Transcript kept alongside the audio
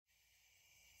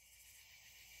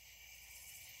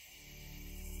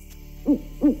Radio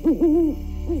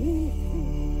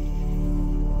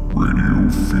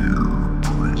Fear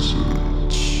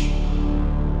presents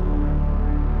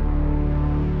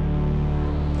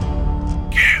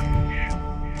Camp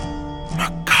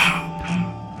Macabre.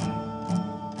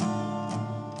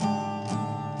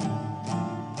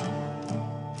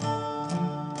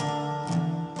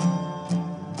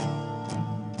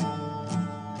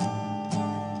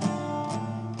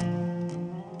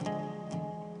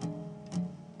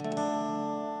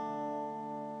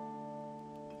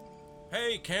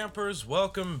 Hey campers,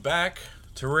 welcome back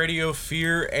to Radio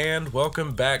Fear and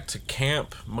welcome back to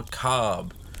Camp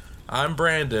Macabre. I'm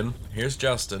Brandon, here's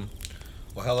Justin,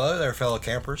 Well, hello there, fellow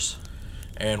campers.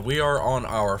 and we are on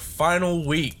our final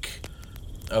week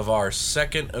of our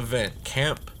second event,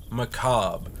 Camp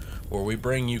Macabre, where we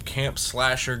bring you camp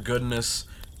slasher goodness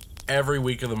every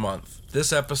week of the month.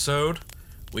 This episode,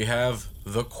 we have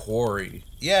The Quarry.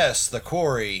 Yes, The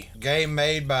Quarry, game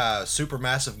made by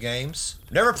Supermassive Games.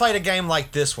 Never played a game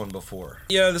like this one before.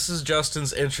 Yeah, this is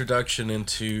Justin's introduction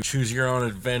into choose your own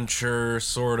adventure,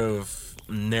 sort of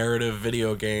narrative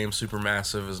video game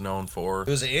Supermassive is known for. It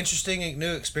was an interesting and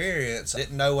new experience. I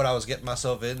didn't know what I was getting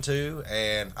myself into,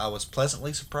 and I was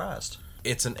pleasantly surprised.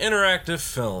 It's an interactive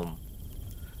film,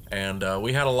 and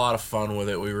we had a lot of fun with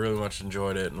it. We really much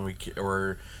enjoyed it, and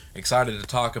we're excited to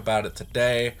talk about it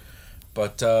today.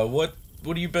 But what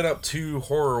have you been up to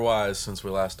horror-wise since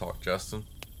we last talked, Justin?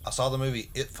 I saw the movie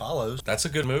It Follows. That's a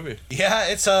good movie. Yeah,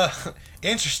 it's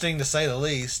interesting to say the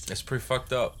least. It's pretty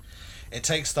fucked up. It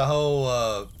takes the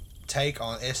whole take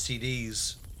on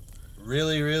STDs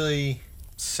really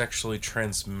Sexually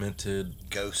transmitted,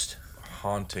 ghost.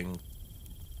 haunting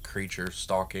creature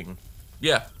stalking.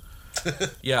 Yeah.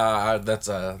 Yeah, that's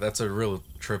a real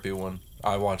trippy one.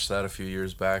 I watched that a few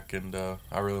years back, and I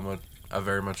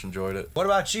very much enjoyed it. What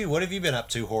about you? What have you been up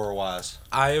to horror-wise?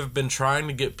 I have been trying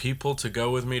to get people to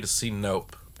go with me to see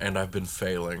Nope, and I've been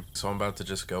failing. So I'm about to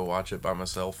just go watch it by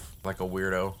myself, like a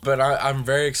weirdo. But I'm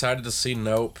very excited to see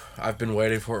Nope. I've been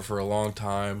waiting for it for a long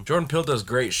time. Jordan Peele does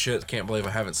great shit. Can't believe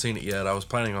I haven't seen it yet. I was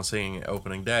planning on seeing it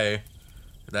opening day.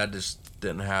 That just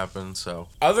didn't happen, so.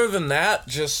 Other than that,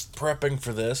 just prepping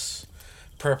for this.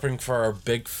 Prepping for our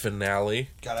big finale.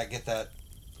 Gotta get that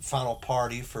final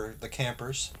party for the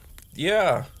campers.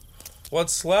 Yeah.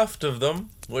 What's left of them,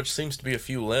 which seems to be a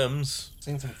few limbs.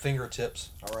 Seen some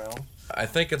fingertips around. I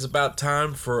think it's about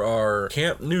time for our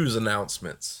camp news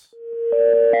announcements.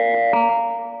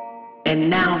 And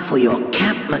now for your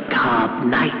Camp Macabre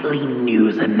nightly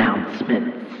news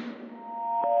announcements.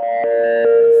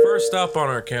 First up on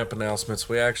our camp announcements,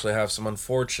 we actually have some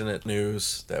unfortunate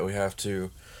news that we have to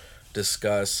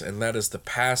discuss, and that is the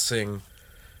passing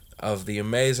of the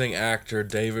amazing actor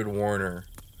David Warner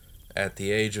at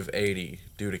the age of 80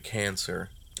 due to cancer.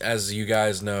 As you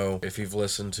guys know, if you've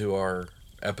listened to our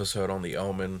episode on The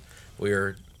Omen, we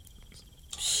are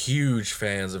huge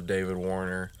fans of David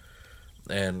Warner,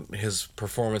 and his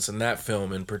performance in that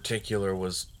film in particular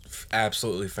was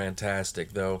absolutely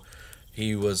fantastic, though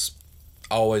he was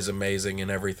always amazing in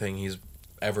everything he's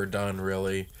ever done,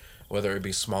 really, whether it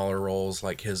be smaller roles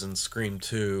like his in Scream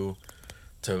 2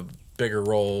 to bigger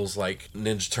roles like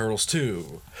Ninja Turtles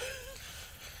 2.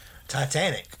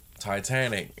 Titanic,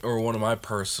 or one of my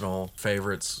personal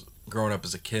favorites growing up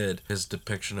as a kid, his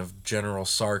depiction of General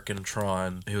Sark in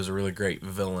Tron. He was a really great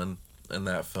villain in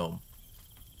that film.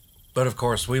 But of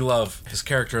course, we love his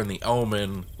character in The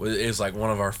Omen. Is like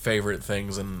one of our favorite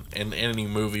things in any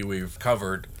movie we've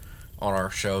covered on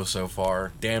our show so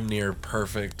far. Damn near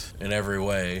perfect in every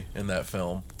way in that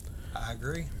film. I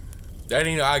agree.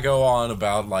 And I go on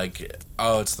about like,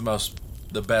 oh, it's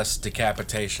the best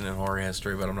decapitation in horror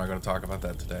history, but I'm not going to talk about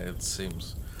that today. It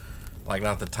seems like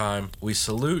not the time. We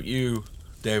salute you,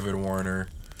 David Warner.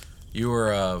 You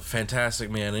were a fantastic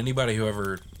man. Anybody who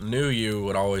ever knew you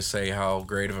would always say how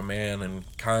great of a man and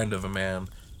kind of a man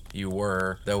you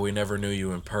were, though we never knew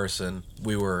you in person.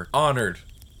 We were honored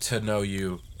to know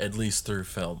you, at least through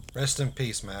film. Rest in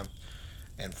peace, man.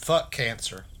 And fuck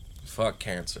cancer. Fuck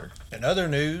cancer. In other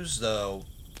news, the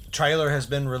trailer has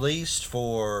been released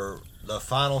for the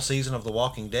final season of The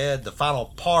Walking Dead, the final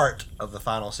part of the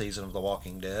final season of The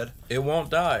Walking Dead. It won't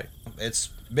die. It's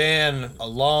been a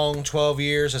long 12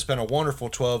 years. It's been a wonderful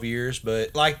 12 years,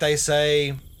 but like they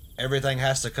say, everything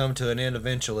has to come to an end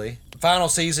eventually. The final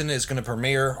season is going to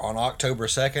premiere on October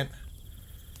 2nd,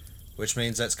 which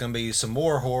means that's going to be some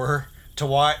more horror to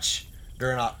watch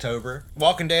during October.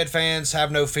 Walking Dead fans,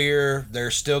 have no fear.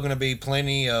 There's still going to be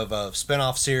plenty of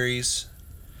spin-off series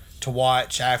to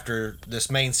watch after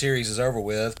this main series is over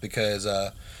with, because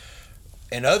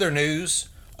in other news,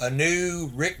 a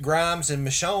new Rick Grimes and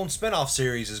Michonne spinoff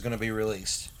series is going to be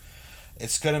released.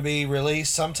 It's going to be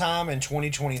released sometime in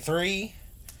 2023,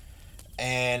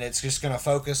 and it's just going to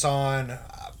focus on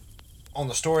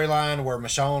the storyline where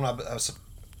Michonne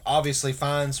obviously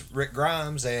finds Rick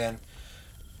Grimes, and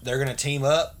they're going to team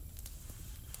up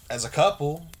as a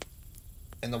couple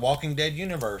in the Walking Dead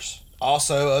universe.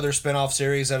 Also, other spinoff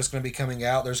series that is going to be coming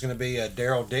out. There's going to be a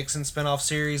Daryl Dixon spinoff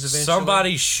series eventually.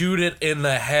 Somebody shoot it in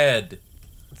the head.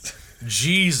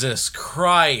 Jesus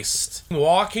Christ.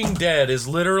 Walking Dead is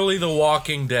literally The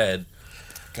Walking Dead.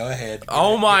 Go ahead.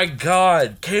 Oh my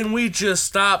God. Can we just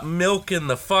stop milking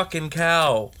the fucking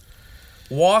cow?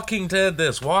 Walking Dead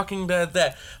this, Walking Dead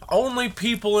that. Only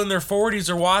people in their 40s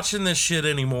are watching this shit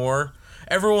anymore.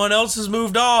 Everyone else has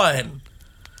moved on.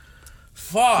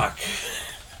 Fuck.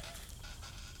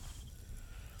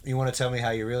 You want to tell me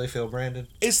how you really feel, Brandon?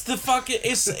 It's the fucking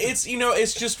it's you know,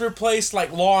 it's just replaced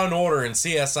like Law and Order and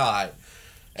CSI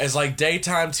as like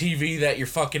daytime TV that your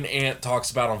fucking aunt talks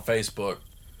about on Facebook.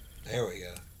 There we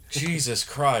go. Jesus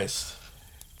Christ.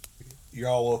 You're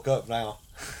all woke up now.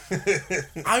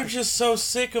 I'm just so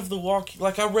sick of the walking.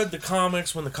 Like, I read the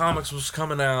comics when the comics was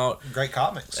coming out. Great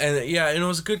comics. And yeah, and it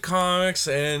was good comics,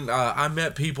 and I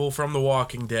met people from The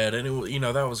Walking Dead, and it, you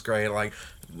know, that was great. Like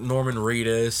Norman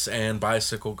Reedus and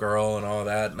Bicycle Girl and all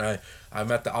that, and I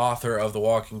met the author of The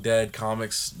Walking Dead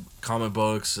comic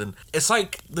books, and it's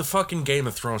like the fucking Game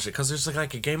of Thrones shit, because there's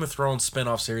like a Game of Thrones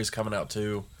spin-off series coming out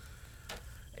too.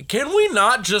 Can we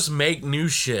not just make new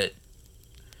shit?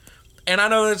 And I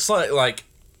know it's like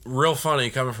real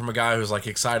funny coming from a guy who's like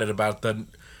excited about the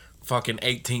fucking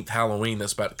 18th Halloween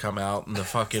that's about to come out, and the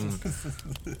fucking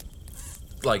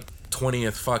like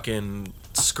 20th fucking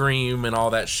Scream and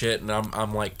all that shit, and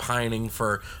I'm like pining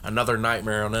for another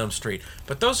Nightmare on Elm Street.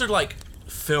 But those are like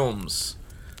films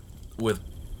with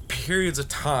periods of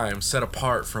time set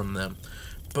apart from them.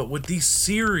 But with these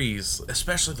series,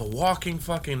 especially The Walking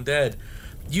fucking Dead,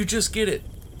 you just get it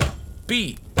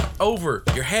beat over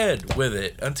your head with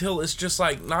it until it's just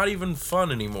like not even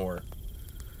fun anymore.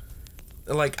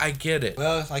 Like, I get it.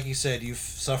 Well, like you said, you've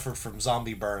suffered from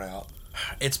zombie burnout.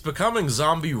 It's becoming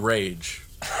zombie rage.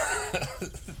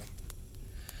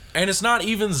 And it's not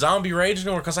even zombie rage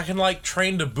anymore, because I can like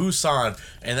Train to Busan,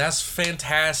 and that's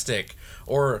fantastic.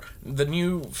 Or the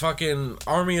new fucking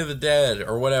Army of the Dead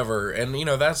or whatever, and you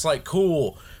know, that's like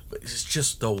cool. But it's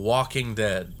just The Walking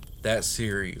Dead. That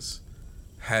series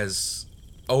has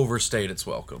overstayed its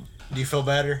welcome. Do you feel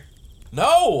better?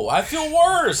 No, I feel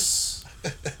worse.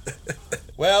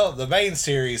 Well, the main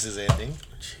series is ending.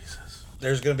 Jesus.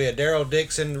 There's going to be a Daryl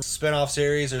Dixon spinoff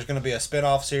series. There's going to be a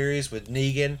spinoff series with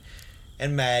Negan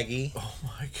and Maggie. Oh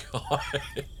my God.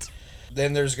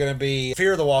 Then there's going to be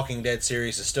Fear the Walking Dead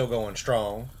series is still going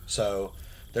strong. So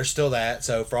there's still that.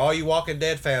 So for all you Walking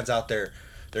Dead fans out there,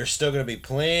 there's still going to be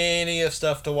plenty of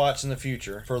stuff to watch in the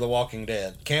future for The Walking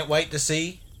Dead. Can't wait to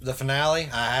see the finale.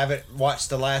 I haven't watched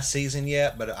the last season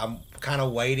yet, but I'm kind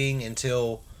of waiting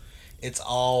until it's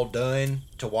all done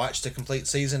to watch the complete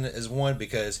season as one,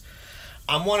 because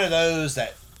I'm one of those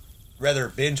that rather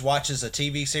binge watches a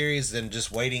TV series than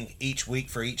just waiting each week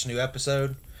for each new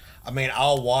episode. I mean,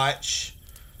 I'll watch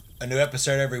a new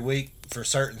episode every week for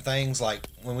certain things, like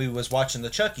when we was watching the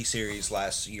Chucky series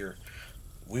last year.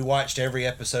 We watched every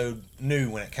episode new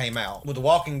when it came out. With The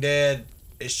Walking Dead,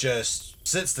 it's just,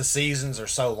 since the seasons are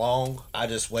so long, I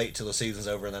just wait till the season's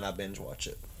over and then I binge watch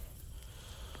it.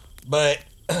 But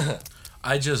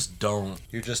I just don't.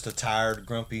 You're just a tired,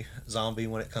 grumpy zombie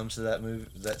when it comes to that movie,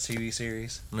 that TV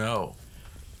series. No.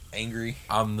 Angry.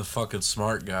 I'm the fucking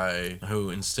smart guy who,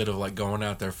 instead of like going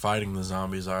out there fighting the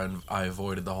zombies, I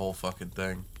avoided the whole fucking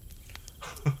thing.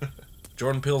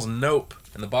 Jordan Peele's Nope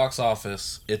in the box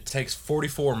office. It takes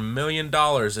 $44 million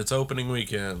its opening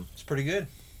weekend. It's pretty good.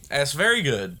 That's very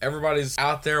good. Everybody's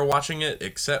out there watching it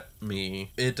except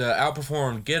me. It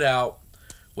outperformed Get Out,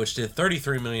 which did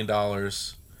 $33 million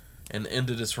and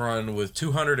ended its run with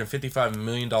 $255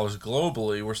 million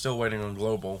globally. We're still waiting on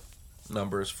global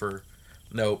numbers for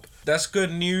Nope. That's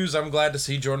good news. I'm glad to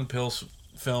see Jordan Peele's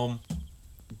film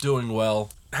doing well.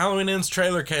 Halloween Ends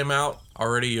trailer came out.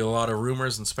 Already a lot of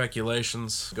rumors and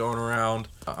speculations going around.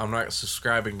 I'm not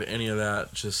subscribing to any of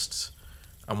that. Just,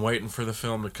 I'm waiting for the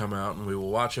film to come out, and we will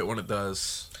watch it when it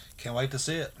does. Can't wait to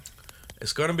see it.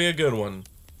 It's going to be a good one.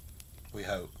 We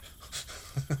hope.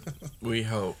 We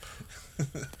hope.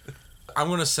 I'm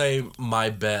going to say my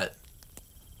bet,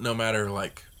 no matter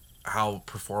like how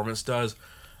performance does,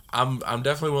 I'm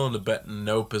definitely willing to bet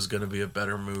Nope is going to be a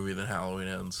better movie than Halloween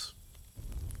Ends.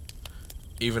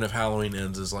 Even if Halloween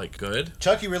Ends is like good.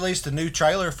 Chucky released a new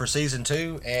trailer for season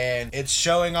 2, and it's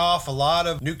showing off a lot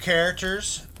of new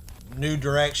characters new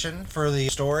direction for the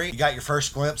story. You got your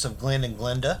first glimpse of Glenn and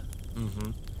Glenda.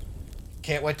 Mm-hmm.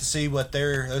 Can't wait to see what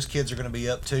those kids are going to be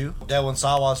up to. Delwyn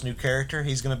Sawa's new character,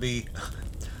 he's going to be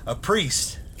a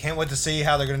priest. Can't wait to see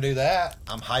how they're going to do that.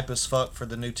 I'm hype as fuck for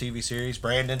the new TV series.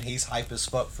 Brandon, he's hype as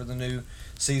fuck for the new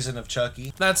season of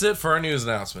Chucky. That's it for our news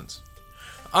announcements.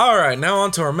 All right, now on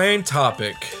to our main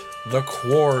topic, The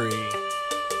Quarry.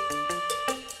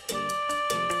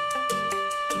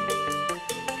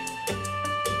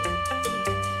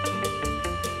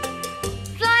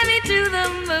 Fly me to the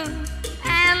moon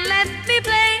and let me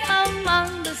play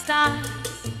among the stars.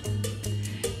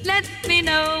 Let me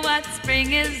know what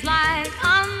spring is like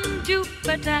on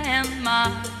Jupiter and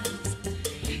Mars.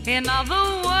 In other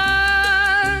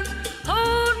words,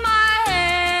 hold my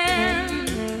hand.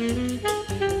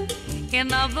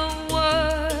 In other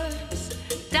words,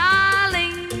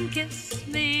 darling, kiss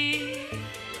me.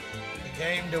 A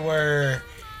game to where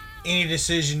any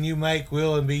decision you make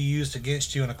will and be used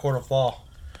against you in a court of law.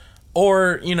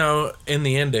 Or, in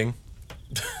the ending.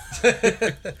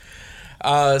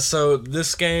 So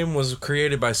this game was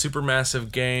created by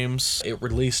Supermassive Games. It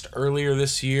released earlier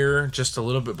this year, just a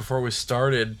little bit before we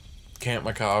started Camp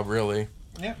Macabre, really.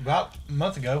 Yeah, about a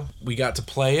month ago. We got to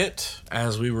play it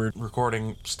as we were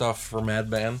recording stuff for Mad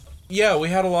Band. Yeah, we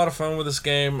had a lot of fun with this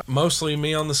game. Mostly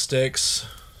me on the sticks.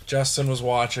 Justin was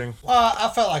watching. Well, I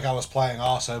felt like I was playing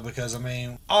also because,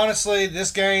 honestly,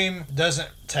 this game doesn't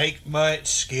take much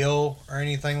skill or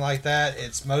anything like that.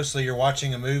 It's mostly you're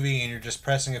watching a movie and you're just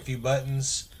pressing a few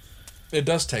buttons. It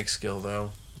does take skill,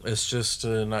 though. It's just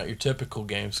not your typical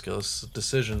game skill. It's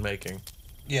decision making.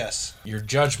 Yes. Your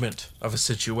judgment of a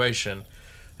situation.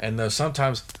 And though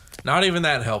sometimes not even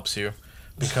that helps you.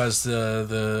 Because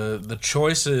the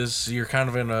choices, you're kind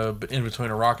of in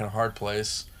between a rock and a hard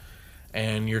place.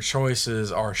 And your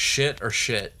choices are shit or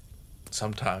shit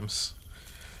sometimes.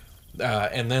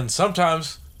 And then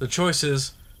sometimes the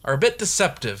choices are a bit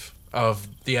deceptive of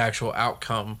the actual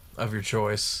outcome of your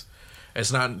choice.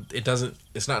 It's not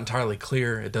entirely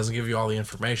clear. It doesn't give you all the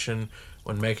information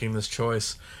when making this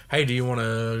choice. Hey, do you want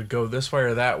to go this way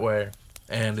or that way?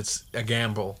 And it's a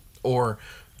gamble. Or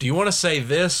do you want to say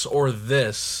this or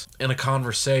this in a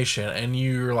conversation? And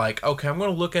you're like, okay, I'm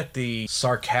going to look at the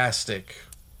sarcastic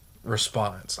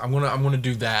response. I'm gonna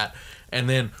do that, and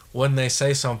then when they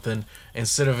say something,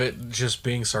 instead of it just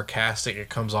being sarcastic, it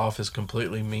comes off as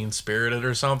completely mean-spirited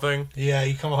or something. Yeah,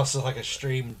 you come off as like a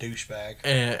extreme douchebag,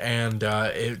 and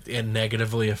it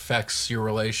negatively affects your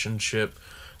relationship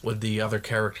with the other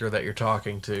character that you're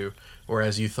talking to,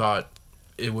 whereas you thought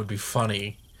it would be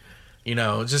funny.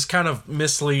 Just kind of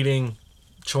misleading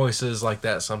choices like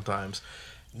that sometimes.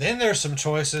 Then there's some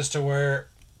choices to where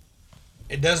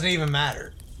it doesn't even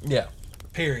matter. Yeah.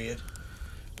 Period.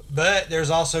 But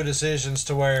there's also decisions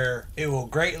to where it will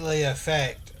greatly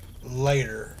affect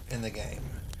later in the game.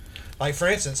 Like, for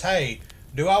instance, hey,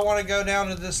 do I want to go down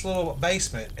to this little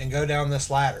basement and go down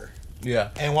this ladder? Yeah.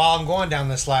 And while I'm going down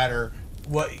this ladder,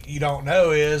 what you don't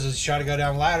know is you try to go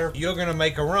down the ladder, you're going to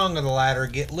make a rung of the ladder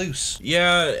get loose.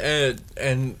 Yeah,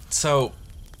 and so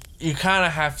you kind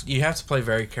of have to play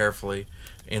very carefully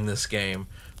in this game.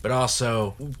 But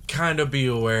also, kind of be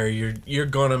aware you're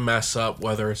going to mess up,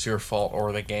 whether it's your fault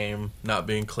or the game not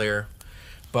being clear.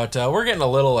 But we're getting a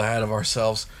little ahead of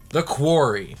ourselves. The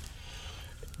Quarry.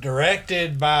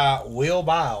 Directed by Will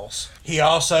Biles. He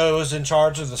also is in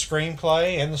charge of the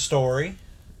screenplay and the story.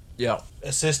 Yeah.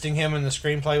 Assisting him in the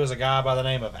screenplay was a guy by the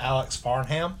name of Alex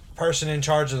Farnham. Person in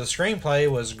charge of the screenplay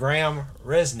was Graham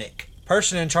Resnick.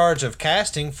 Person in charge of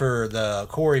casting for the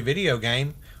Quarry video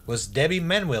game was Debbie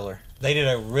Menwiller. They did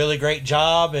a really great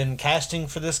job in casting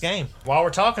for this game. While we're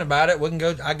talking about it,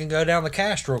 I can go down the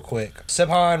cast real quick.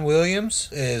 Sebhan Williams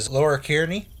is Laura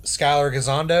Kearney. Skylar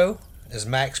Gazondo is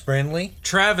Max Brindley.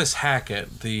 Travis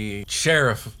Hackett, the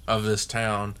sheriff of this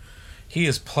town, he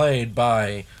is played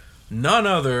by none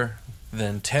other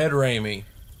than Ted Raimi,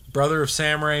 brother of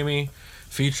Sam Raimi,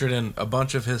 featured in a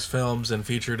bunch of his films and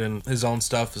featured in his own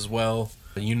stuff as well.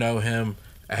 You know him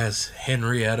as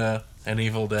Henrietta in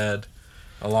Evil Dead,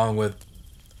 along with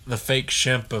the fake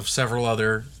shimp of several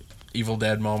other Evil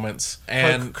Dead moments.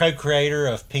 And co-creator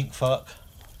of Pink Fuck.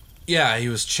 Yeah, he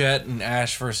was Chet in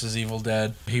Ash vs. Evil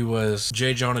Dead. He was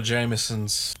J. Jonah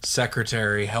Jameson's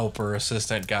secretary, helper,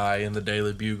 assistant guy in the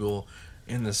Daily Bugle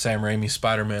in the Sam Raimi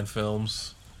Spider-Man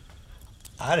films.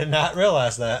 I did not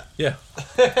realize that. Yeah.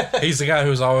 He's the guy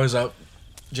who's always up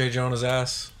J. Jonah's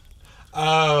ass.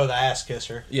 Oh, the ass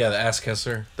kisser. Yeah, the ass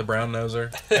kisser, the brown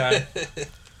noser guy.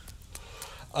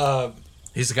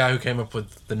 He's the guy who came up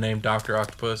with the name Dr.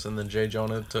 Octopus, and then J.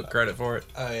 Jonah took credit for it.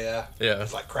 Oh, yeah. Yeah.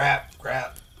 It's like crap.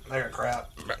 They're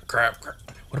crap.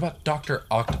 What about Dr.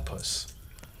 Octopus?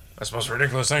 That's the most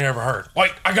ridiculous thing I ever heard.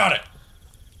 Wait, I got it!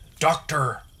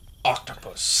 Dr.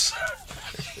 Octopus.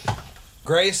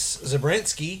 Grace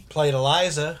Zabriskie played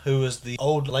Eliza, who is the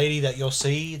old lady that you'll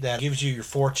see that gives you your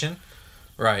fortune.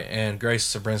 Right, and Grace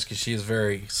Zabriskie, she is a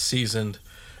very seasoned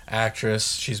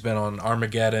actress. She's been on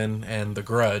Armageddon and The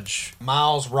Grudge.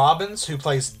 Miles Robbins, who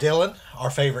plays Dylan, our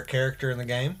favorite character in the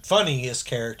game. Funniest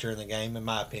character in the game, in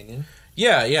my opinion.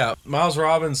 Yeah. Miles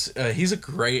Robbins, he's a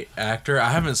great actor. I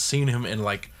haven't seen him in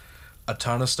like a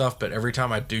ton of stuff, but every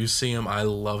time I do see him, I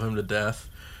love him to death.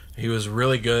 He was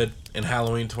really good in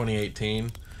Halloween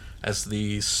 2018 as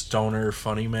the stoner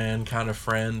funny man kind of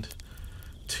friend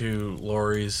to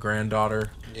Laurie's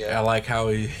granddaughter. Yeah. I like how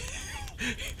he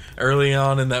early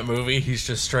on in that movie, he's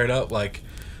just straight up like,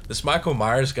 this Michael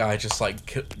Myers guy just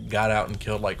like got out and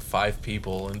killed like 5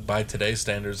 people, and by today's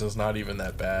standards, it's not even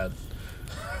that bad.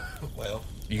 Well,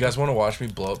 You guys want to watch me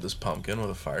blow up this pumpkin with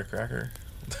a firecracker?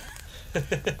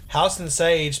 Houston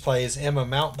Sage plays Emma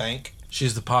Mountbank.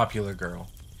 She's the popular girl.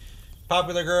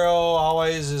 Popular girl,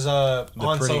 always is The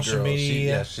on pretty social girl.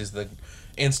 media. She's the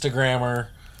Instagrammer.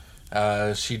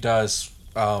 She does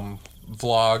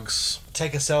vlogs.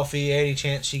 Take a selfie any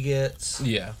chance she gets.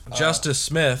 Yeah. Justice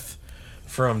Smith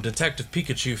from Detective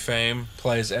Pikachu fame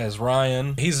plays as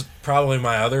Ryan. He's probably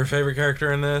my other favorite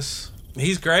character in this.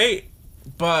 He's great,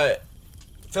 but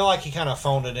Feel like he kind of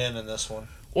phoned it in this one.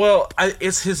 well,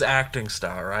 it's his acting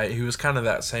style, right? He was kind of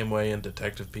that same way in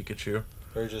Detective Pikachu.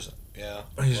 Or just, yeah.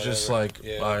 He's just like,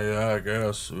 yeah. I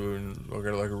guess. And I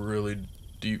got like a really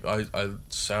deep. I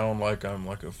sound like I'm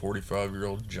like a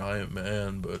 45-year-old giant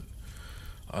man, but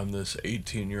I'm this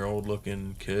 18-year-old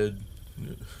looking kid.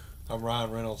 I'm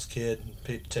Ryan Reynolds' kid,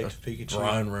 Detective Pikachu.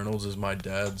 Ryan Reynolds is my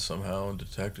dad somehow in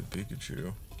Detective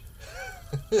Pikachu.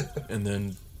 And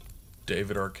then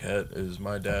David Arquette is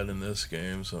my dad in this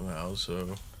game somehow,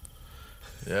 so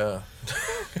yeah.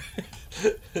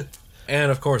 And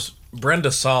of course,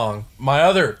 Brenda Song, my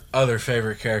other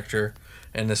favorite character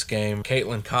in this game,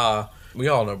 Caitlin Ka. We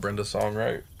all know Brenda Song,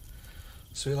 right?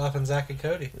 Sweet Life and Zack and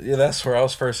Cody. Yeah, that's where I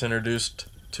was first introduced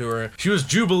to her. She was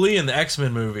Jubilee in the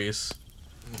X-Men movies.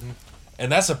 Mm-hmm.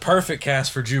 And that's a perfect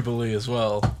cast for Jubilee as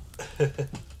well.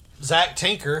 Zach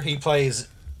Tinker, he plays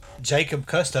Jacob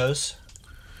Custos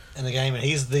in the game, and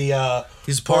he's the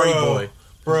He's a party boy.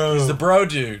 Bro. He's the bro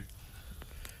dude.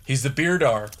 He's the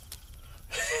beardar.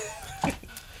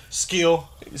 Skill.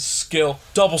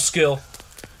 Double skill.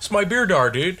 It's my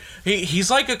beardar, dude. He's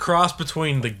like a cross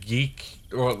between the geek,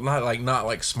 or not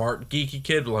like smart geeky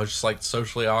kid, but just like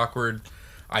socially awkward,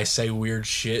 I say weird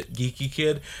shit geeky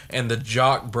kid, and the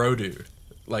jock bro dude.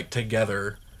 Like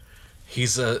together,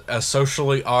 he's a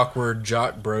socially awkward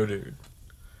jock bro dude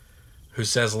who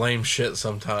says lame shit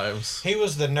sometimes. He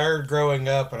was the nerd growing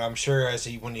up, and I'm sure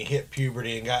when he hit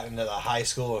puberty and got into the high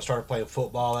school and started playing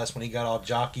football, that's when he got all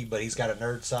jockey, but he's got a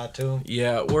nerd side to him.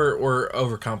 Yeah, we're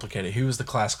overcomplicated. He was the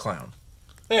class clown.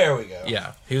 There we go.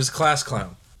 Yeah, he was a class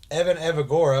clown. Evan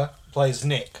Evagora plays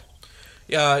Nick.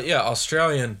 Yeah,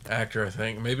 Australian actor, I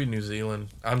think. Maybe New Zealand.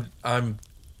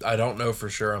 I don't know for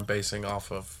sure. I'm basing off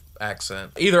of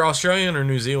accent. Either Australian or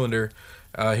New Zealander.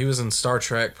 He was in Star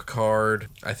Trek, Picard.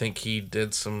 I think he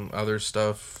did some other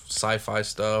stuff, sci-fi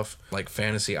stuff, like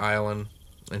Fantasy Island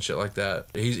and shit like that.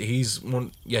 He's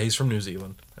from New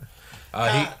Zealand.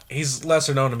 He's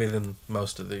lesser known to me than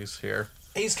most of these here.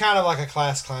 He's kind of like a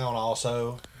class clown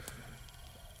also.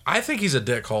 I think he's a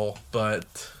dickhole,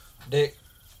 but Dick.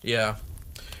 yeah,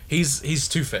 he's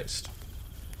two-faced.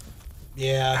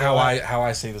 Yeah. How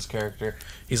I see this character,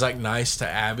 he's like nice to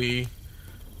Abby,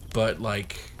 but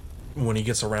like when he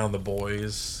gets around the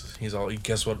boys, he's all,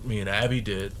 guess what me and Abby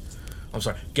did? I'm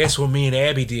sorry, guess what me and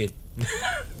Abby did?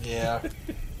 Yeah.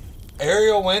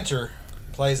 Ariel Winter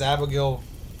plays Abigail.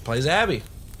 Plays Abby.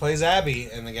 Plays Abby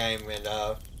in the game, and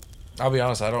I'll be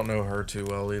honest, I don't know her too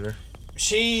well either.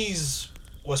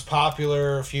 was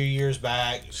popular a few years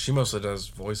back. She mostly does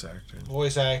voice acting.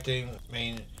 Voice acting. I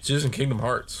mean, She was in Kingdom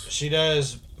Hearts. she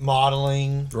does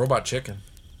modeling. Robot Chicken.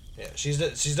 Yeah, she's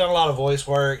done a lot of voice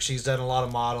work. She's done a lot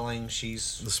of modeling.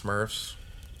 She's The Smurfs.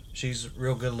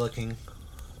 real good looking.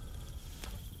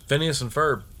 Phineas and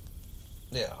Ferb.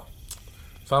 Yeah.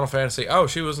 Final Fantasy. Oh,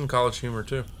 she was in College Humor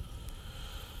too.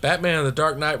 Batman: The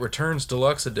Dark Knight Returns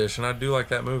Deluxe Edition. I do like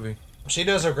that movie. She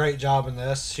does a great job in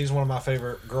this. She's one of my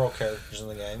favorite girl characters in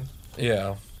the game.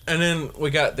 Yeah. And then we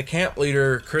got the camp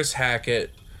leader, Chris Hackett.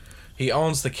 He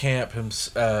owns the camp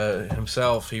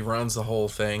himself. He runs the whole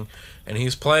thing. And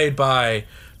he's played by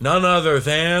none other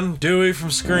than Dewey from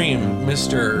Scream,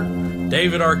 Mr.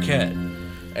 David Arquette.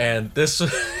 And this,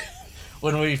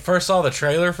 when we first saw the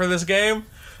trailer for this game,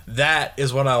 That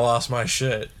is when I lost my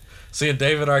shit. Seeing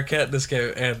David Arquette in this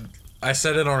game, and I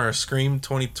said it on our Scream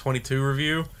 2022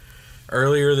 review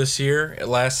earlier this year,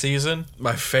 last season.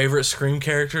 My favorite Scream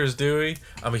character is Dewey.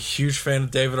 I'm a huge fan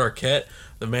of David Arquette.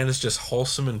 The man is just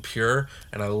wholesome and pure,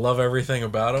 and I love everything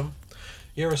about him.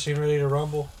 You ever seen Ready to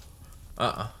Rumble?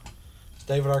 It's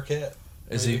David Arquette.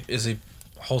 Is he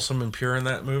wholesome and pure in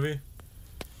that movie?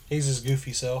 He's his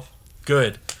goofy self.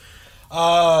 Good.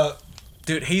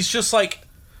 Dude, he's just like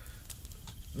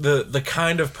the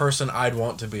kind of person I'd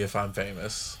want to be if I'm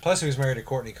famous. Plus, he was married to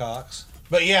Courtney Cox.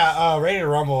 But yeah, Ready to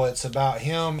Rumble, it's about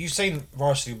him. You've seen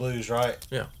Varsity Blues, right?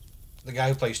 Yeah. The guy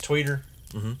who plays Tweeter.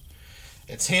 Mm-hmm.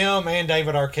 It's him and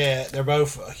David Arquette. They're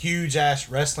both huge-ass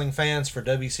wrestling fans for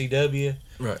WCW.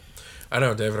 Right. I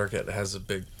know David Arquette has a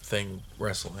big thing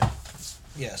wrestling.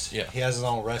 Yes. Yeah. He has his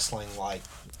own wrestling,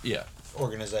 Yeah.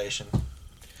 organization.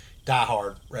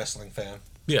 Die-hard wrestling fan.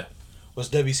 Yeah. Was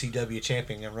WCW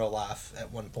champion in real life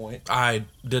at one point. I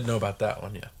did know about that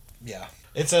one, yeah. Yeah.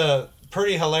 It's a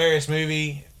pretty hilarious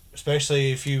movie,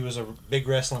 especially if you was a big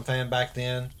wrestling fan back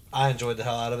then. I enjoyed the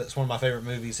hell out of it. It's one of my favorite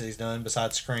movies that he's done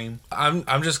besides Scream.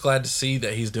 I'm just glad to see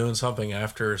that he's doing something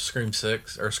after Scream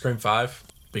 6 or Scream 5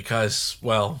 because,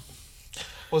 well,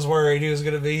 Was worried he was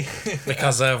going to be.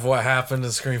 because of what happened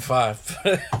in Scream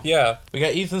 5. Yeah. We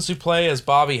got Ethan Suplee as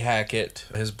Bobby Hackett,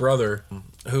 his brother,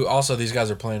 who also these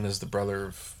guys are playing as the brother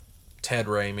of Ted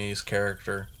Raimi's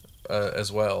character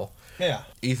as well. Yeah.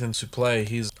 Ethan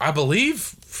Suplee, I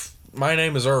believe My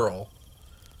Name is Earl.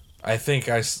 I think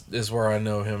is where I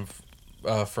know him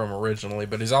from originally,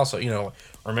 but he's also,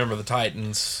 Remember the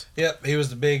Titans. Yep, he was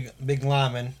the big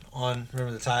lineman on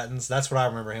Remember the Titans. That's what I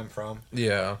remember him from.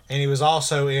 Yeah. And he was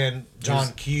also in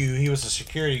John Q. He was a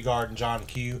security guard in John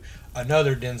Q,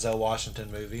 another Denzel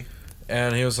Washington movie.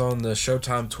 And he was on the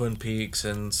Showtime Twin Peaks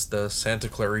and the Santa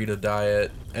Clarita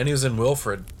Diet. And he was in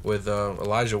Wilfred with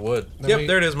Elijah Wood.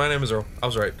 There it is. My Name is Earl. I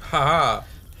was right. Ha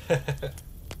ha.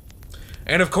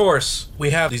 And of course,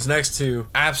 we have these next two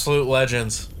absolute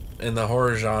legends in the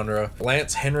horror genre,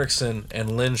 Lance Henriksen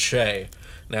and Lynn Shay.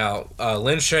 Now,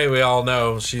 Lynn Shay, we all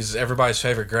know, she's everybody's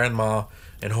favorite grandma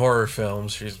in horror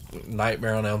films. She's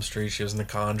Nightmare on Elm Street. She was in The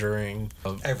Conjuring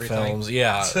films.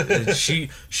 Yeah,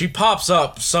 she pops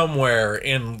up somewhere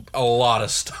in a lot of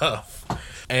stuff.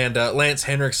 And Lance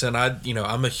Henriksen,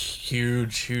 I'm a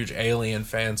huge Alien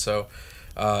fan, so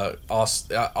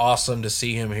awesome to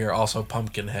see him here. Also,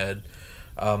 Pumpkinhead.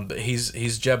 But he's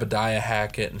Jebediah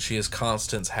Hackett, and she is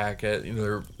Constance Hackett.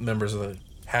 They're members of the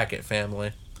Hackett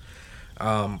family.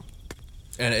 And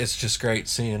it's just great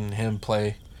seeing him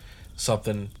play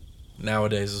something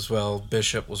nowadays as well.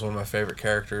 Bishop was one of my favorite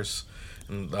characters,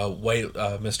 and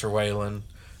Mr. Whalen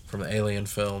from the Alien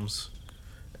films.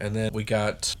 And then we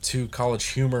got two College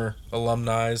Humor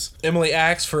alumni, Emily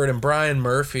Axford and Brian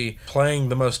Murphy, playing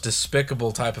the most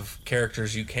despicable type of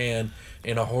characters you can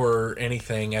in a horror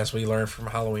anything, as we learned from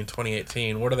Halloween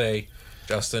 2018. What are they,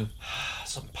 Justin?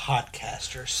 Some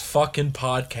podcasters. Fucking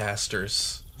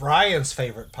podcasters. Ryan's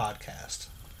favorite podcast.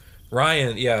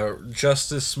 Ryan, yeah,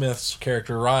 Justice Smith's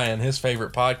character Ryan, his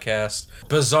favorite podcast,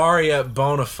 Bizarre Yet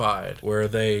Bonafide, where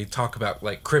they talk about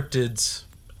like cryptids,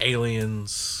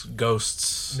 aliens,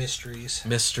 ghosts,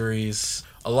 mysteries.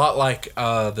 A lot like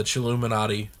the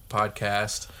Chilluminati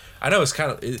podcast. I know it's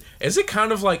kind of... Is it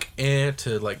kind of like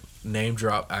to like name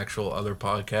drop actual other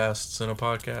podcasts in a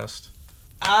podcast?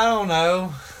 I don't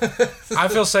know. I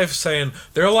feel safe saying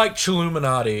they're like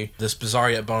Chilluminati. This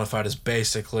Bizarre Yet Bonafide is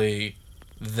basically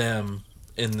them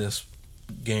in this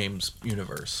game's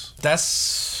universe.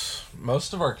 That's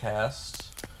most of our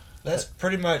cast. That's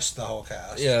pretty much the whole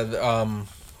cast. Yeah,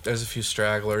 there's a few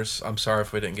stragglers. I'm sorry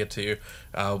if we didn't get to you.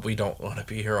 We don't want to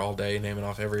be here all day naming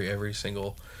off every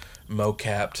single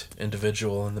mo-capped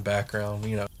individual in the background.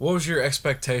 What was your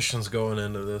expectations going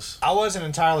into this? I wasn't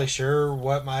entirely sure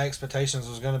what my expectations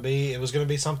was going to be. It was going to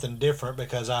be something different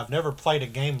because I've never played a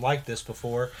game like this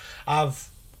before. I've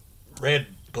read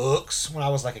books when I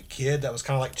was like a kid that was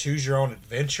kind of like Choose Your Own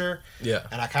Adventure. Yeah.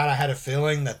 And I kind of had a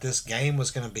feeling that this game was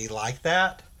going to be like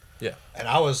that. Yeah. And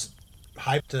I was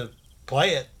hyped to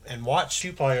play it and watch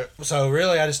you play it. So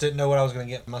really, I just didn't know what I was going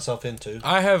to get myself into.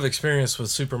 I have experience with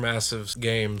Supermassive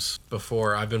games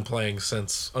before. I've been playing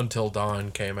since Until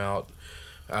Dawn came out.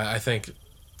 I think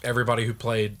everybody who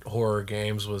played horror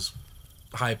games was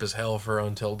hype as hell for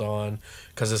Until Dawn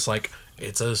because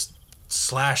it's a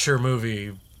slasher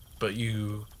movie, but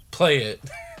you play it.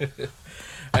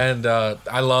 And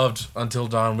I loved Until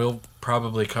Dawn. We'll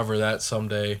probably cover that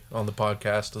someday on the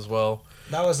podcast as well.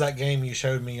 That was that game you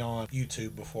showed me on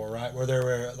YouTube before, right? Where there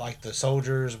were like the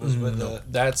soldiers was with the...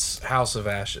 That's House of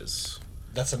Ashes.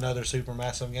 That's another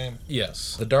Supermassive game.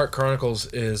 Yes. The Dark Chronicles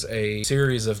is a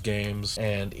series of games,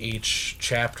 and each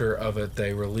chapter of it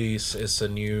they release is a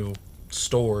new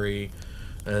story.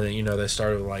 And they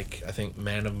started with, like, I think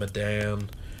Man of Medan,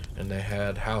 and they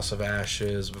had House of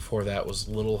Ashes. Before that was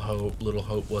Little Hope. Little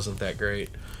Hope wasn't that great.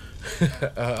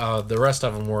 The rest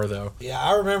of them were, though. Yeah,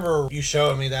 I remember you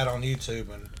showing me that on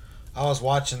YouTube, and I was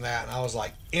watching that, and I was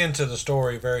like into the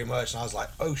story very much, and I was like,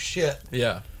 oh shit.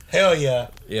 Yeah. Hell yeah.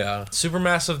 Yeah.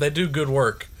 Supermassive, they do good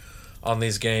work on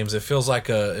these games. It feels like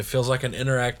an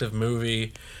interactive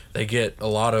movie. They get a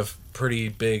lot of pretty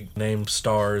big name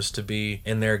stars to be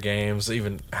in their games.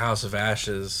 Even House of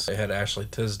Ashes, they had Ashley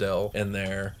Tisdale in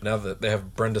there. Now that they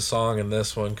have Brenda Song in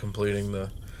this one completing the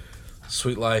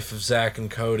Sweet Life of Zack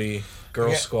and Cody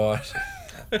Girl Squad.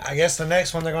 I guess the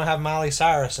next one they're going to have Miley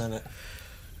Cyrus in it.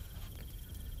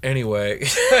 Anyway.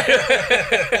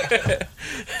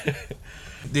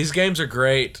 These games are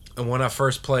great, and when I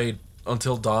first played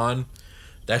Until Dawn,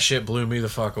 that shit blew me the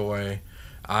fuck away.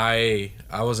 I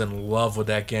was in love with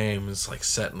that game. It's like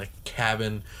set in a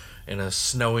cabin in a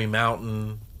snowy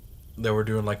mountain. They were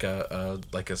doing like a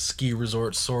ski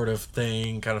resort sort of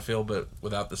thing, kind of feel, but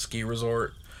without the ski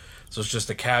resort. So it's just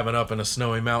a cabin up in a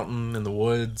snowy mountain in the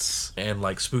woods, and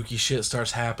like spooky shit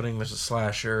starts happening. There's a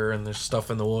slasher, and there's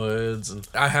stuff in the woods, and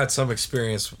I had some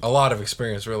experience, a lot of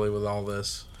experience really, with all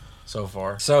this so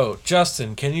far. So,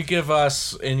 Justin, can you give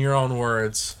us, in your own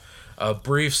words, a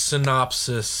brief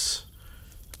synopsis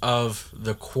of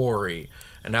The Quarry?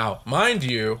 And now, mind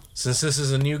you, since this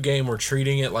is a new game, we're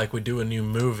treating it like we do a new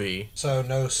movie. So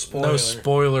no spoilers. No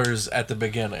spoilers at the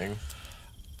beginning.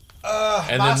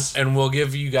 And we'll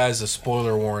give you guys a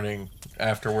spoiler warning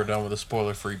after we're done with the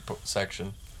spoiler-free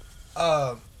section.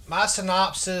 My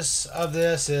synopsis of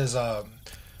this is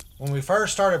when we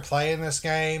first started playing this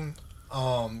game,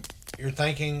 you're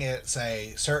thinking it's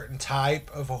a certain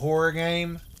type of a horror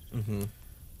game. Mm-hmm.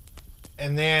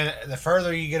 And then the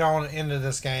further you get on into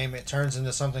this game, it turns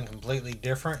into something completely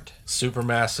different.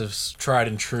 Supermassive's tried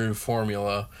and true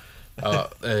formula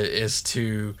is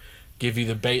to give you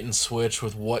the bait and switch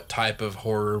with what type of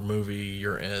horror movie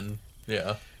you're in.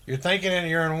 Yeah. You're thinking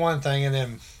you're in one thing, and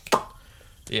then,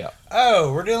 yeah.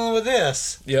 Oh, we're dealing with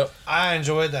this. Yep. I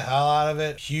enjoyed the hell out of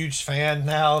it. Huge fan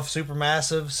now of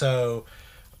Supermassive, so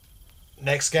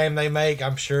next game they make,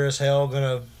 I'm sure as hell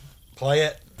gonna play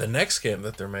it. The next game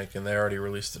that they're making, they already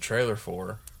released the trailer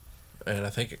for, and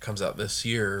I think it comes out this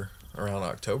year around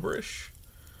October-ish.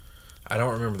 I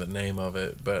don't remember the name of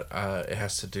it, but it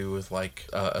has to do with like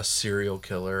a serial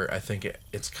killer. I think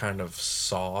it's kind of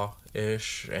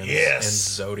Saw-ish and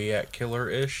Zodiac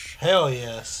Killer-ish. Hell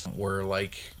yes. Where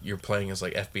like you're playing as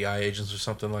like FBI agents or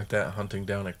something like that, hunting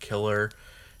down a killer,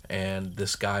 and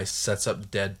this guy sets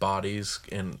up dead bodies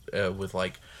and with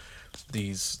like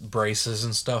these braces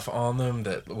and stuff on them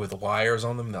that with wires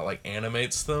on them that like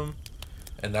animates them,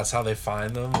 and that's how they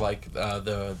find them. Like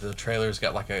the trailer's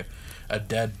got like a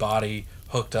dead body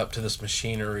hooked up to this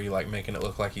machinery, like making it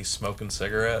look like he's smoking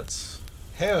cigarettes.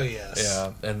 Hell yes.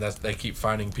 Yeah, and they keep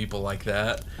finding people like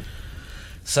that.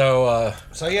 So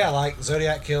yeah, like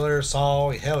Zodiac Killer,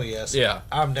 Saw, hell yes. Yeah.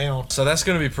 I'm down. So that's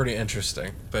going to be pretty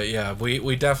interesting. But yeah,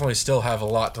 we definitely still have a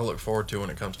lot to look forward to when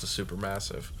it comes to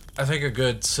Supermassive. I think a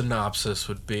good synopsis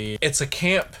would be, it's a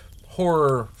camp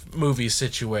horror movie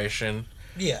situation.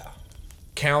 Yeah.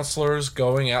 Counselors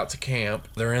going out to camp.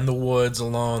 They're in the woods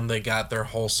alone. They got their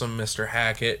wholesome Mr.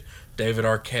 Hackett, David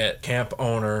Arquette, camp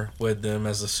owner, with them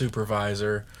as the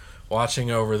supervisor,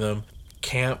 watching over them.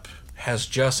 Camp has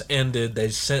just ended. They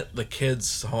sent the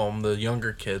kids home, the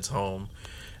younger kids home,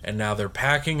 and now they're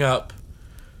packing up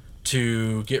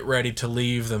to get ready to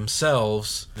leave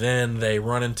themselves. Then they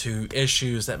run into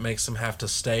issues that makes them have to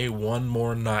stay one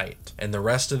more night. And the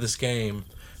rest of this game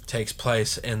takes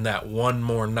place in that one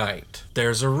more night.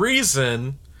 There's a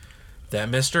reason that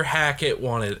Mr. Hackett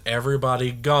wanted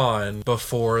everybody gone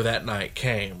before that night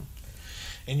came.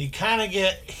 And you kind of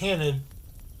get hinted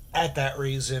at that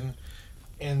reason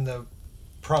in the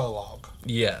prologue.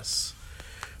 Yes.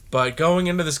 But going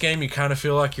into this game, you kind of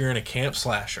feel like you're in a camp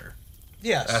slasher.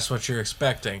 Yes. That's what you're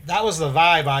expecting. That was the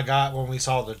vibe I got when we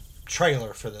saw the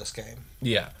trailer for this game.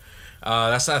 Yeah.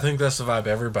 I think that's the vibe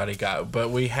everybody got. But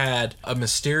we had a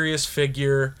mysterious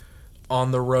figure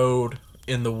on the road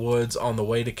in the woods on the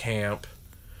way to camp.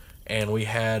 And we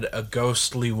had a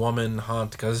ghostly woman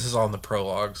haunt, because this is on the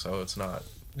prologue, so it's not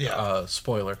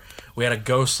spoiler. We had a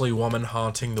ghostly woman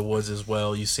haunting the woods as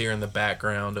well. You see her in the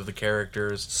background of the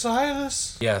characters.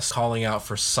 Silas? Yes, calling out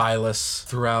for Silas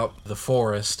throughout the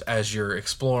forest as you're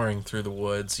exploring through the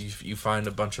woods. You find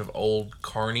a bunch of old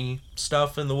carny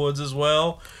stuff in the woods as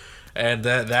well. And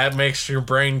that makes your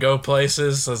brain go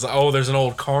places. Says, oh, there's an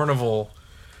old carnival,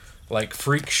 like,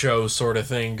 freak show sort of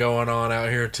thing going on out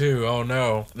here, too. Oh,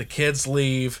 no. The kids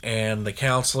leave, and the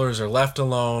counselors are left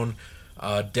alone.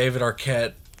 David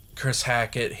Arquette, Chris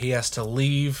Hackett, he has to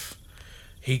leave.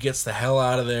 He gets the hell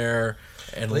out of there.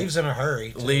 And Leaves in a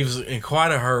hurry. Too. Leaves in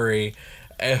quite a hurry.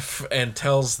 And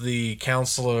tells the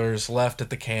counselors left at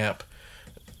the camp,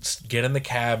 get in the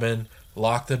cabin,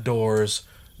 lock the doors,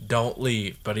 don't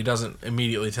leave. But he doesn't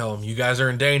immediately tell them, you guys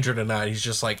are in danger tonight. He's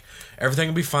just like, everything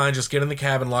will be fine, just get in the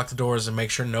cabin, lock the doors, and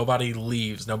make sure nobody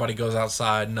leaves, nobody goes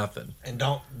outside, nothing. And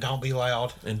don't be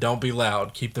loud. And don't be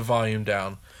loud, keep the volume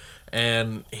down.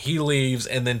 And he leaves,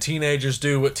 and then teenagers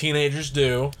do what teenagers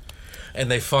do, and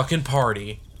they fucking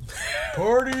party.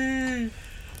 Party!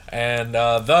 And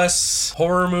thus,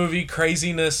 horror movie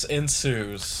craziness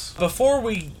ensues. Before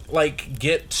we,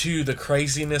 get to the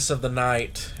craziness of the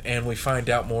night and we find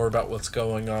out more about what's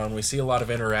going on, we see a lot of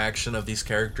interaction of these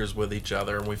characters with each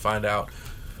other, and we find out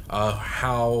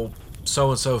how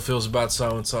so-and-so feels about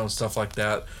so-and-so and stuff like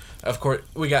that. Of course,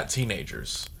 we got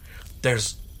teenagers.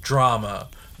 There's drama.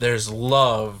 There's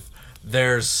love.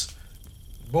 There's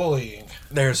bullying.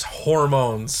 There's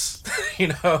hormones,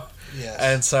 Yes.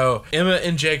 And so Emma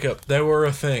and Jacob, they were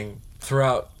a thing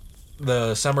throughout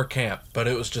the summer camp, but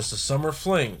it was just a summer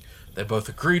fling. They both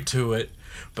agreed to it,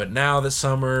 but now that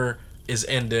summer is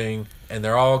ending and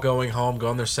they're all going home,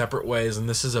 going their separate ways, and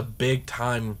this is a big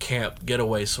time camp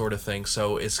getaway sort of thing,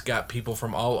 so it's got people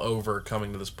from all over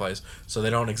coming to this place, so they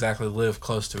don't exactly live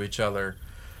close to each other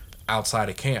outside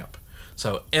of camp.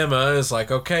 So Emma is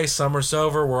like, okay, summer's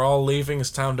over, we're all leaving,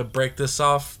 it's time to break this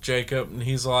off, Jacob. And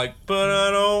he's like, but I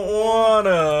don't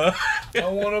wanna. I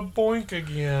want to boink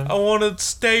again. I wanna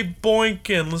stay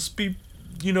boinking. Let's be,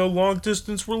 long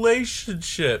distance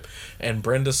relationship. And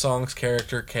Brenda Song's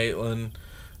character, Caitlin,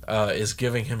 is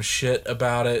giving him shit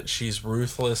about it. She's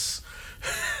ruthless.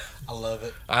 I love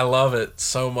it. I love it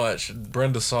so much.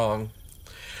 Brenda Song.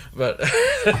 But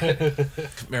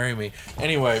marry me.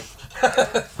 Anyway,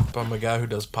 I'm a guy who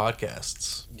does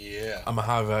podcasts. Yeah. I'm a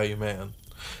high value man.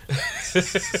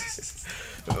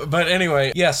 But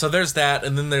anyway, yeah, so there's that,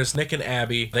 and then there's Nick and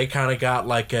Abby. They kind of got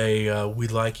like a we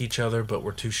like each other, but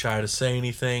we're too shy to say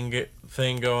anything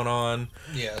thing going on.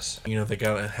 Yes. They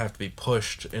gotta have to be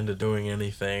pushed into doing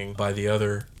anything by the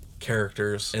other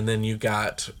characters. And then you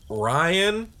got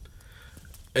Ryan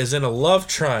is in a love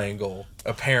triangle,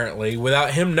 apparently,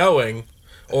 without him knowing,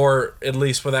 or at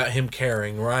least without him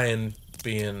caring. Ryan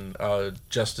being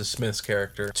Justice Smith's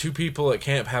character. Two people at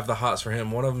camp have the hots for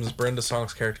him. One of them is Brenda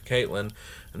Song's character, Caitlin,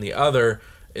 and the other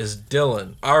is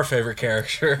Dylan, our favorite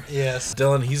character. Yes.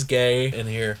 Dylan, he's gay in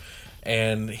here,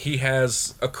 and he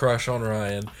has a crush on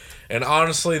Ryan. And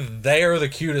honestly, they are the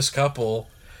cutest couple,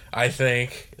 I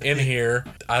think, in here.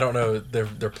 I don't know,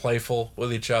 they're playful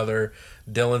with each other.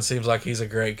 Dylan seems like he's a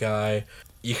great guy.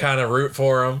 You kind of root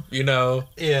for him,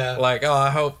 Yeah. Like, oh, I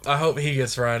hope he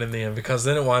gets Ryan in the end, because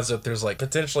then it winds up there's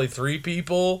potentially 3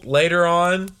 people later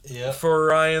on for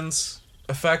Ryan's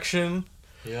affection.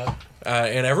 Yeah.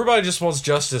 And everybody just wants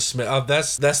Justice Smith.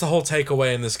 That's the whole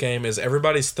takeaway in this game is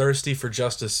everybody's thirsty for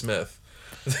Justice Smith.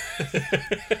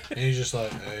 And he's just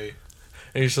like, hey.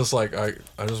 And he's just like, I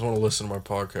just want to listen to my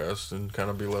podcast and kind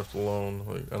of be left alone.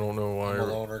 Like, I don't know why. I'm a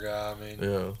loner guy, I mean.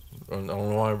 Yeah. I don't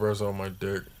know why everybody's on my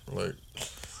dick. Like,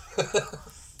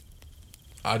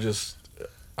 I just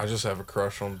have a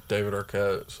crush on David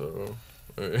Arquette, so.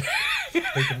 Who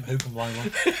can blame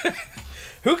him?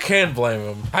 Who can blame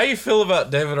him? How you feel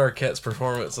about David Arquette's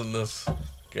performance in this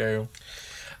game?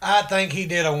 I think he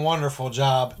did a wonderful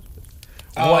job.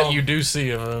 What you do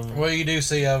see of him. What you do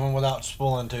see of him without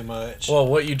spoiling too much. Well,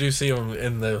 what you do see of him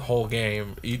in the whole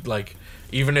game,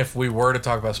 even if we were to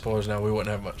talk about spoilers now, we wouldn't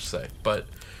have much to say. But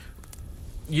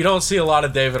you don't see a lot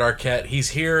of David Arquette.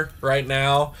 He's here right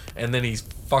now, and then he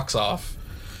fucks off.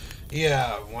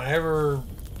 Yeah, whenever,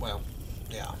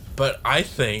 yeah. But I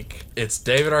think it's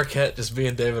David Arquette just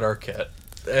being David Arquette.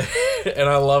 And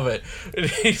I love it.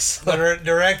 He's The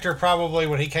director probably,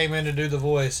 when he came in to do the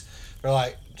voice, they're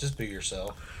like, just be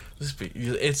yourself.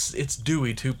 It's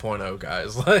Dewey 2.0,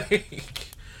 guys.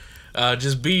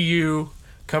 Just be you.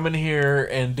 Come in here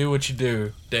and do what you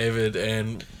do, David,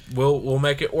 and we'll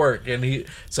make it work. And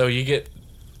so you get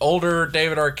older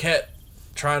David Arquette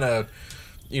trying to,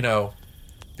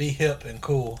 be hip and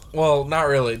cool. Well, not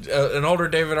really. An older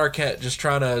David Arquette just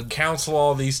trying to counsel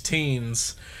all these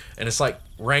teens, and it's like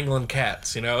wrangling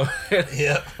cats,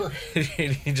 Yep.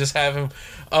 You just have him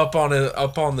up on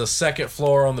the second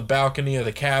floor on the balcony of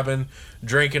the cabin,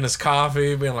 drinking his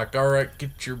coffee, being like, "All right,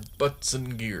 get your butts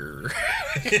in gear.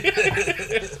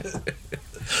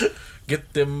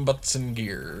 get them butts in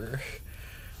gear.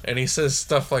 And he says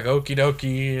stuff like okie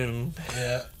dokie and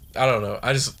Yeah. I don't know.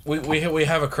 We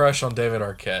have a crush on David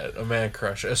Arquette, a man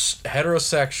crush, a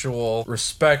heterosexual,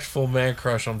 respectful man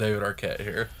crush on David Arquette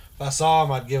here. If I saw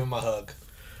him, I'd give him a hug.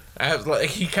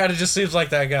 He kind of just seems like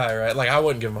that guy, right? Like I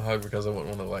wouldn't give him a hug because I wouldn't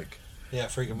want to like Yeah,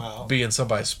 freak him out. be in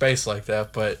somebody's space like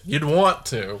that, but you'd want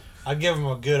to. I'd give him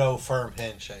a good old firm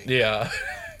handshake. Yeah.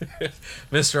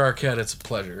 Mr. Arquette, it's a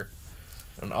pleasure,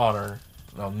 an honor.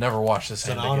 I'll never watch this It's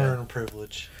an hand honor again. and a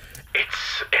privilege.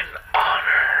 It's an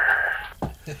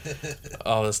honor.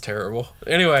 Oh, that's terrible.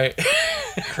 Anyway,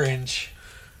 Cringe.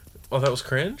 oh, that was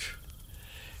cringe?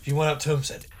 If you went up to him and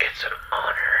said, It's an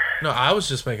honor. No, I was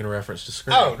just making a reference to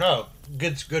Scream. "Oh no,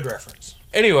 good reference."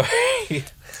 Anyway,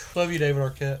 Love you, David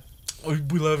Arquette.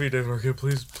 we love you, David Arquette.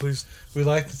 Please We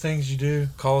like the things you do.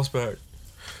 call us back.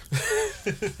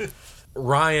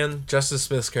 Ryan, Justice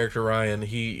Smith's character Ryan,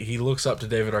 he looks up to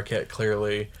David Arquette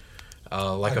clearly,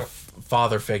 like a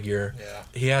father figure. Yeah.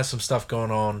 He has some stuff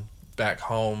going on back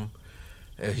home.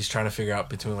 He's trying to figure out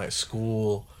between like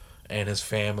school and his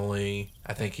family.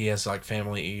 I think he has like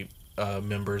family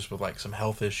members with like some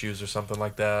health issues or something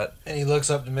like that. And he looks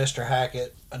up to Mr.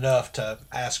 Hackett enough to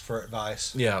ask for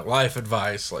advice. Yeah, life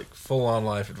advice, like full-on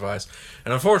life advice.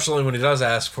 And unfortunately, when he does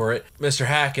ask for it, Mr.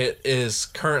 Hackett is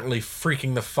currently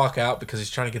freaking the fuck out because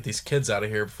he's trying to get these kids out of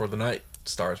here before the night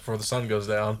starts, before the sun goes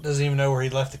down. Doesn't even know where he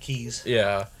left the keys.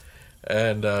 Yeah,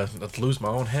 and I'd lose my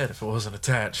own head if it wasn't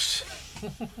attached.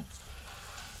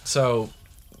 So,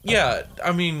 yeah,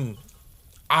 I mean,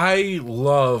 I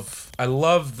love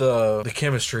the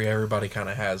chemistry everybody kind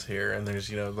of has here, and there's,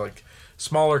 you know, like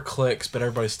smaller cliques, but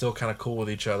everybody's still kind of cool with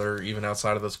each other, even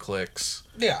outside of those cliques.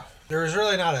 Yeah. There's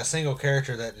really not a single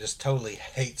character that just totally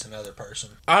hates another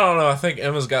person. I don't know, I think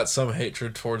Emma's got some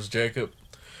hatred towards Jacob.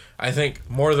 I think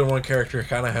more than one character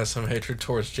kind of has some hatred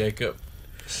towards Jacob,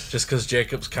 just because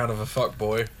Jacob's kind of a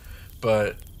fuckboy,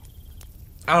 but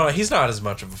I don't know, he's not as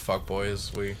much of a fuckboy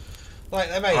as we Like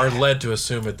that may are led to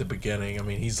assume at the beginning. I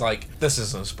mean, he's like, this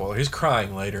isn't a spoiler, he's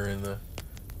crying later in the...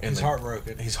 he's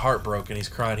heartbroken. He's heartbroken, he's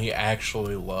crying, he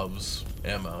actually loves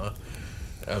Emma,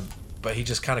 but he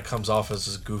just kind of comes off as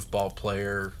this goofball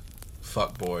player,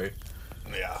 fuckboy,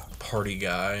 Yeah. party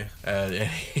guy, and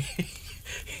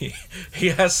he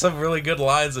has some really good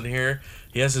lines in here.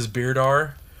 He has his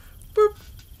beardar, boop,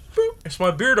 boop, it's my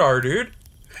beardar, dude,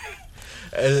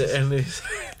 and he's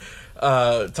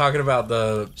talking about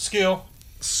the Skill.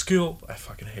 skill. I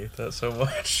fucking hate that so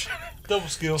much. Double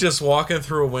skill. Just walking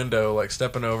through a window, like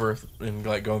stepping over and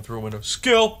like going through a window.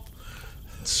 Skill.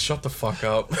 Shut the fuck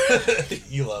up.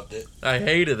 You loved it. I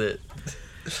hated it.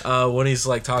 When he's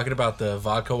like talking about the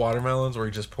vodka watermelons, where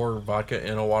he just pour vodka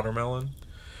in a watermelon.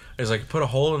 He's like, put a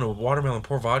hole in a watermelon,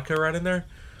 pour vodka right in there.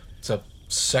 It's the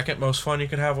second most fun you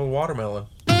can have with a watermelon.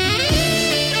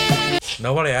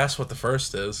 Nobody asked what the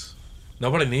first is.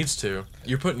 Nobody needs to.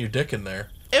 You're putting your dick in there.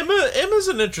 Emma's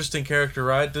an interesting character,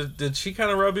 right? Did she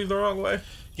kind of rub you the wrong way?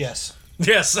 Yes.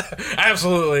 Yes,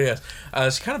 absolutely yes.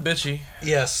 She's kind of bitchy.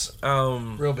 Yes.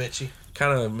 Um, Real bitchy.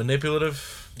 kind of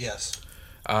manipulative. Yes.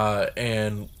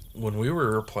 And when we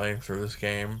were playing through this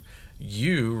game,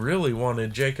 you really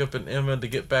wanted Jacob and Emma to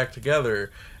get back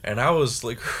together, and I was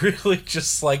like, really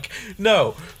just like,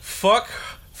 no, fuck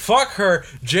her.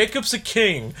 Jacob's a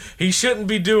king. He shouldn't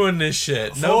be doing this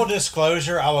shit. Full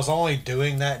disclosure, I was only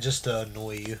doing that just to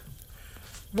annoy you.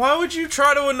 Why would you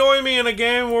try to annoy me in a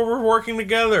game where we're working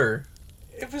together?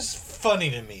 It was funny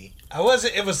to me.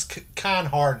 It was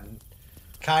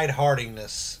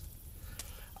kind-heartedness.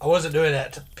 I wasn't doing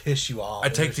that to piss you off. I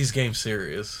take these games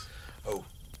serious. Oh,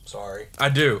 sorry. I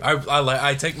do.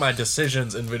 I take my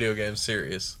decisions in video games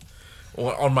serious.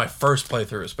 On my first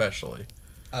playthrough especially.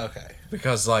 Okay.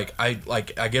 Because I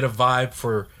get a vibe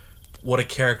for what a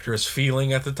character is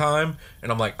feeling at the time,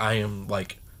 and I'm like, I am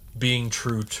like being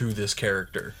true to this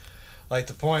character. Like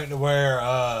the point where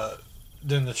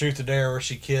then the Truth or Dare where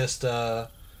she kissed I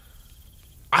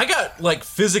got like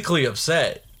physically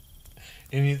upset.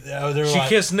 and they were She like,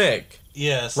 kissed Nick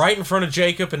yes, right in front of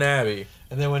Jacob and Abby.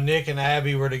 And then when Nick and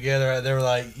Abby were together, they were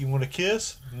like, "You want to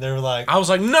kiss?" And they were like, I was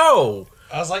like, no.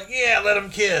 "I was like, yeah, let them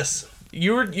kiss."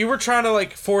 You were trying to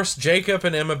like force Jacob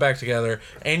and Emma back together,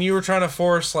 and you were trying to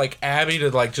force like Abby to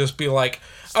like just be like,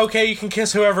 okay, you can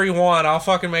kiss whoever you want. I'll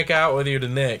fucking make out with you to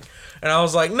Nick. And I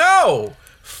was like, no,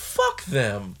 fuck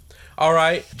them. All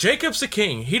right, Jacob's the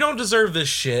king. He don't deserve this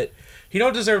shit. He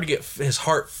don't deserve to get his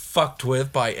heart fucked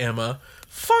with by Emma.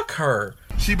 Fuck her.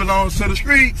 She belongs to the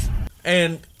streets.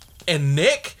 And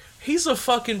Nick, He's a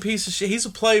fucking piece of shit. He's a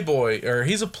playboy, or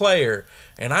he's a player.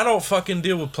 And I don't fucking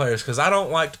deal with players because I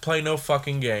don't like to play no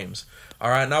fucking games.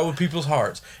 Alright, not with people's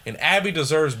hearts. And Abby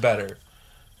deserves better.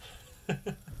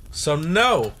 So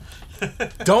no.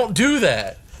 Don't do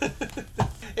that.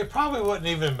 It probably wouldn't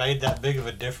even made that big of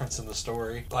a difference in the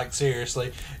story. Like,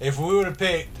 seriously. If we would have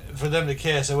picked for them to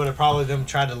kiss, it would have probably them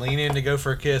tried to lean in to go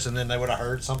for a kiss, and then they would have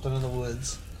heard something in the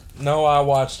woods. No, I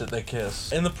watched it. They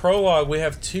kiss. In the prologue, we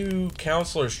have 2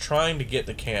 counselors trying to get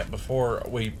to camp before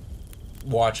we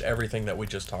watch everything that we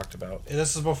just talked about. And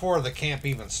this is before the camp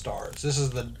even starts. This is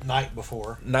the night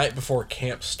before. Night before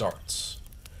camp starts.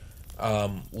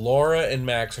 Laura and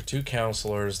Max are 2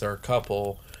 counselors. They're a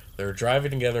couple. They're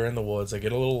driving together in the woods. They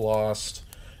get a little lost,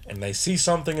 and they see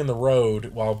something in the road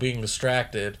while being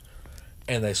distracted,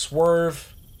 and they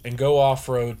swerve and go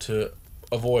off-road to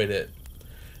avoid it.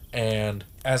 And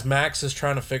as Max is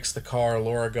trying to fix the car,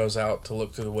 Laura goes out to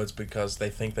look through the woods because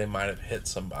they think they might have hit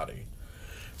somebody.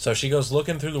 So she goes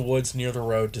looking through the woods near the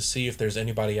road to see if there's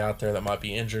anybody out there that might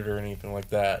be injured or anything like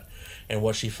that. And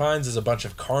what she finds is a bunch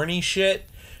of carny shit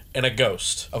and a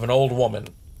ghost of an old woman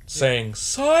saying,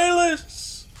 "Silas!"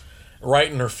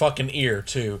 right in her fucking ear,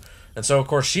 too. And so, of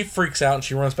course, she freaks out and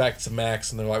she runs back to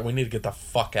Max, and they're like, we need to get the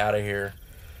fuck out of here.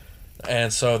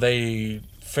 And so they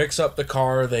fix up the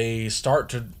car. They start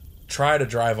to try to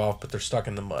drive off, but they're stuck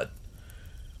in the mud.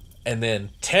 And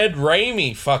then Ted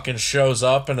Raimi fucking shows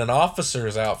up in an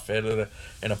officer's outfit,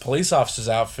 in a police officer's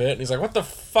outfit, and he's like, what the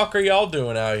fuck are y'all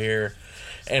doing out here?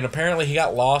 And apparently he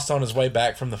got lost on his way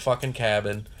back from the fucking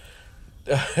cabin,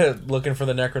 looking for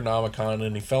the Necronomicon,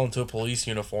 and he fell into a police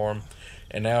uniform,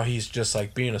 and now he's just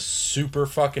like being a super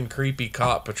fucking creepy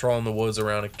cop patrolling the woods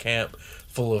around a camp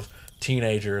full of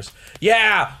teenagers.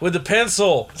 Yeah, with the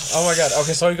pencil. Oh my god.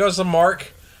 Okay, so he goes to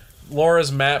mark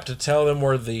Laura's map to tell them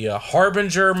where the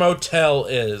Harbinger Motel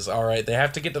is. Alright, they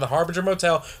have to get to the Harbinger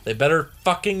Motel. They better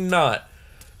fucking not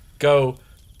go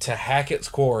to Hackett's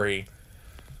Quarry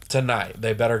tonight.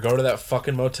 They better go to that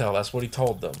fucking motel. That's what he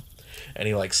told them. And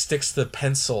he like sticks the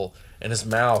pencil in his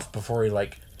mouth before he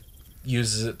like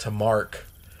uses it to mark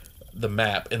the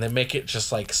map, and they make it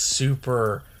just like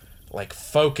super like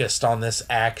focused on this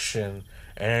action,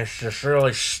 and it's just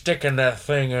really sticking that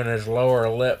thing in his lower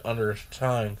lip under his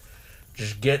tongue,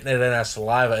 just getting it in that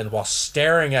saliva, and while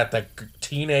staring at the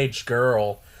teenage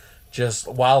girl, just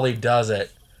while he does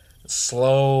it,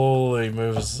 slowly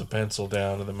moves the pencil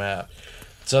down to the map.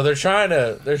 So they're trying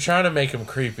to make him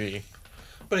creepy.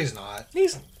 But he's not.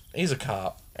 He's a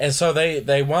cop. And so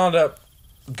they wound up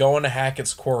going to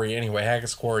Hackett's Quarry anyway,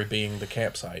 Hackett's Quarry being the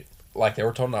campsite, like they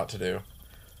were told not to do.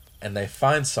 And they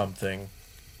find something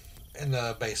in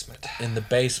the basement. In the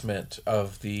basement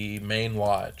of the main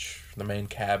lodge, the main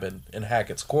cabin in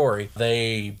Hackett's Quarry.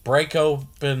 They break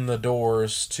open the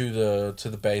doors to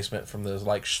the basement from the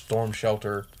like storm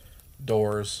shelter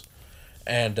doors.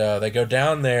 And they go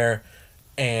down there,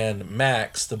 and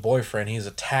Max, the boyfriend, he's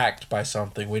attacked by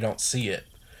something. We don't see it.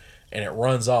 And it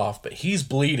runs off, but he's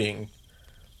bleeding.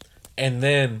 And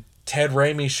then Ted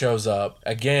Raimi shows up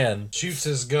again. Shoots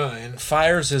his gun.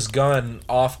 Fires his gun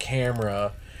off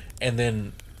camera. And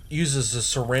then uses a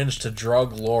syringe to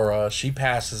drug Laura. She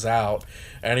passes out.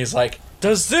 And he's like,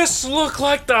 does this look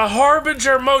like the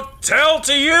Harbinger Motel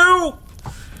to you?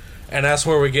 And that's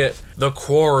where we get the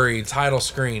Quarry title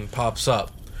screen pops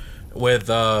up. With,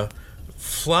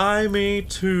 fly me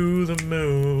to the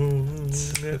moon,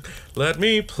 let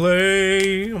me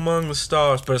play among the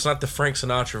stars. But it's not the Frank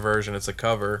Sinatra version, it's a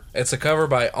cover. It's a cover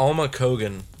by Alma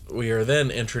Cogan. We are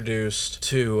then introduced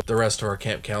to the rest of our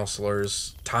camp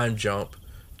counselors. Time jump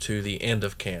to the end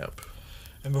of camp.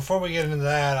 And before we get into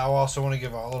that, I also want to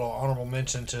give a little honorable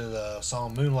mention to the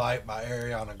song Moonlight by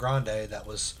Ariana Grande that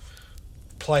was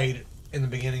played in the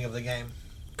beginning of the game.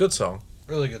 Good song.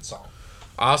 Really good song.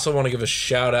 I also want to give a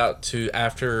shout out to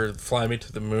after Fly Me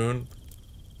to the Moon,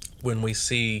 when we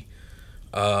see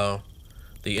the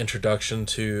introduction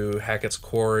to Hackett's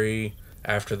Quarry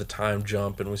after the time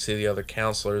jump, and we see the other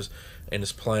counselors, and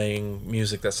it's playing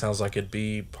music that sounds like it'd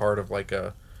be part of like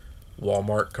a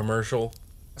Walmart commercial.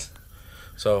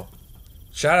 So,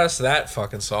 shout out to that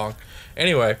fucking song.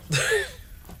 Anyway,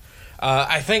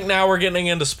 I think now we're getting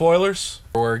into spoilers.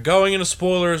 We're going into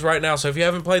spoilers right now, so if you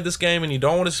haven't played this game and you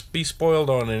don't want to be spoiled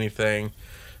on anything,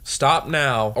 stop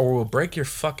now, or we'll break your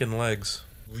fucking legs.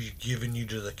 We're giving you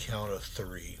to the count of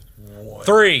 3. 1.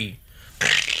 3!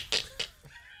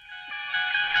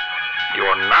 You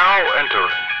are now entering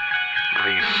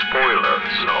the spoiler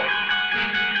zone.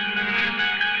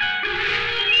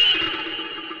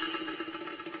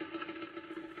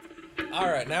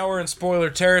 Alright, now we're in spoiler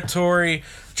territory.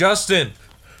 Justin,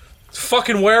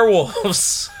 Fucking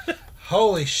werewolves.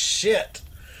 Holy shit.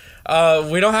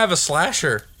 We don't have a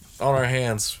slasher on our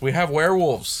hands. We have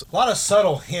werewolves. A lot of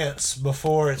subtle hints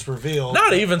before it's revealed.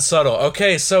 Not even subtle.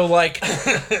 Okay, so like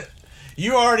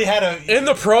You already had a... in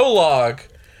the prologue,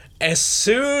 as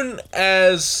soon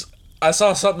as I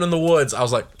saw something in the woods, I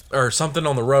was like, or something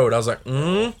on the road, I was like,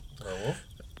 Werewolf?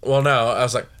 Well, no, I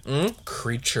was like,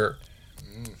 creature.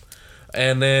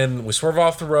 And then we swerve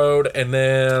off the road, and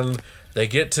then they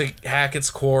get to Hackett's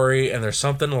Quarry, and there's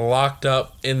something locked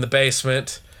up in the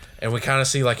basement, and we kind of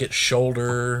see like its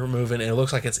shoulder moving, and it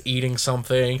looks like it's eating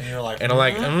something. And you're like, and I'm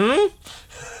like,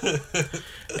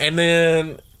 And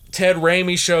then Ted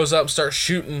Raimi shows up, starts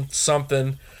shooting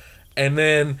something, and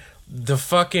then the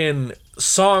fucking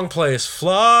song plays,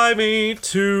 "Fly Me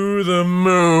to the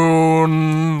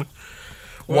Moon."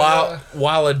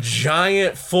 While a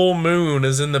giant full moon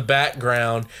is in the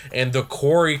background and the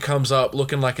quarry comes up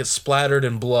looking like it's splattered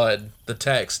in blood, the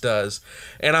text does.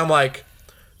 And I'm like,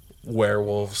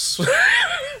 werewolves.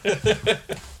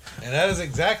 And that is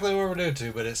exactly what we're doing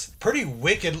too, but it's pretty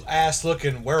wicked ass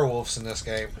looking werewolves in this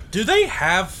game. Do they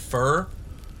have fur?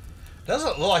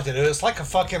 Doesn't look like they do. It's like a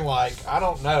fucking I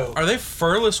don't know. Are they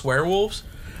furless werewolves?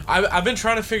 I've been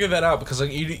trying to figure that out because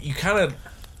like you kind of...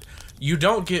 You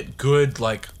don't get good,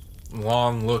 like,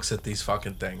 long looks at these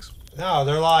fucking things. No,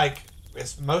 they're like,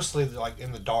 it's mostly like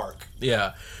in the dark.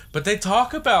 Yeah. But they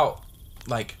talk about,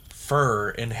 like,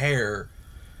 fur and hair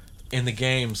in the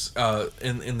games,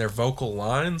 in their vocal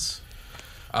lines.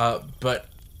 But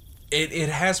it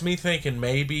has me thinking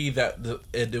maybe that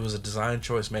it was a design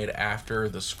choice made after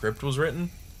the script was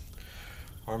written.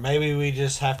 Or maybe we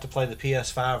just have to play the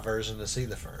PS5 version to see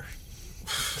the fur.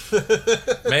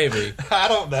 Maybe. I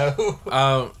don't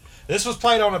know. This was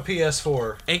played on a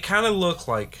PS4. It kind of looked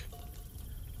like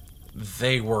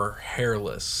they were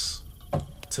hairless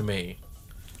to me.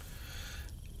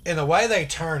 And the way they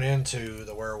turn into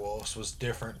the werewolves was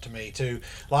different to me too.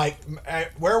 Like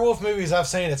werewolf movies I've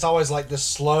seen, it's always like this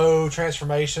slow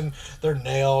transformation. Their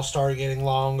nails start getting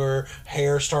longer,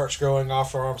 hair starts growing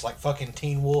off their arms, like fucking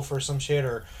Teen Wolf or some shit,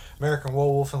 or American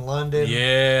Werewolf in London.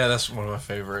 Yeah, that's one of my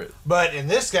favorite But in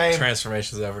this game,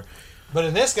 transformations ever. But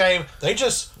in this game, they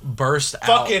just Burst out.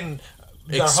 fucking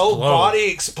their whole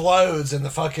body explodes and the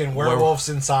fucking werewolf's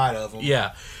inside of them.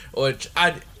 Yeah, which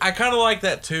I kind of like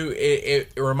that too.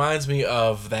 It reminds me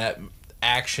of that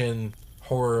action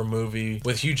horror movie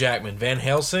with Hugh Jackman, Van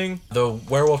Helsing. The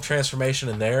werewolf transformation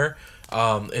in there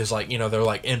is like, they're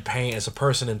like in pain. It's a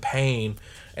person in pain,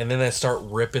 and then they start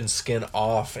ripping skin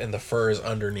off, and the fur is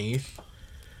underneath.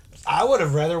 I would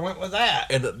have rather went with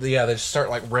that. And yeah, they just start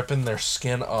like ripping their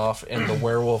skin off, and the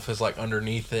werewolf is like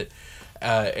underneath it,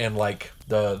 and like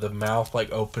the mouth like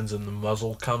opens and the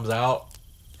muzzle comes out.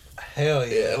 Hell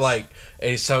yeah!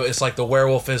 So it's like the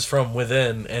werewolf is from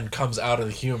within and comes out of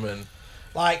the human.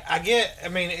 I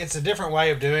mean, it's a different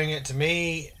way of doing it. To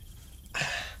me,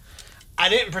 I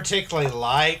didn't particularly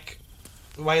like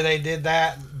the way they did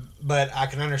that, but I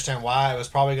can understand why. It was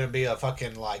probably going to be a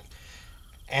fucking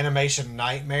animation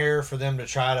nightmare for them to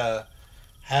try to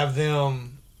have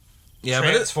them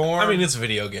transform. But it's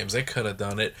video games. They could have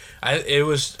done it. I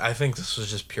think this was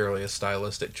just purely a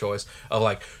stylistic choice of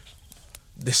like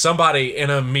somebody in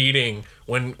a meeting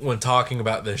when talking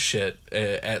about this shit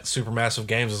at Supermassive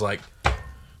Games is like,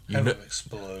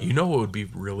 explode. You know what would be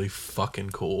really fucking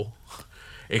cool?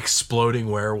 Exploding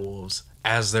werewolves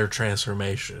as their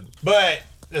transformation. But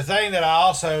the thing that I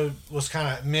also was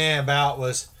kind of meh about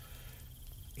was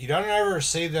you don't ever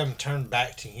see them turn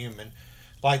back to human.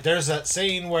 Like, there's that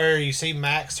scene where you see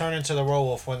Max turn into the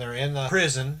werewolf when they're in the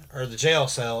prison or the jail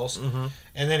cells, and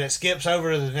then it skips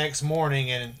over to the next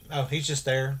morning, and he's just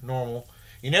there, normal.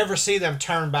 You never see them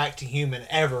turn back to human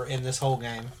ever in this whole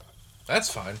game.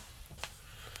 That's fine.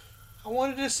 I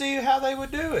wanted to see how they would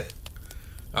do it.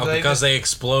 Because they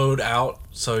explode out,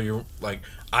 so you're like,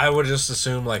 I would just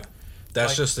assume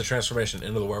that's just the transformation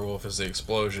into the werewolf is the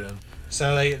explosion.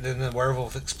 So then the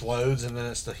werewolf explodes and then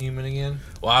it's the human again?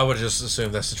 Well, I would just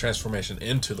assume that's the transformation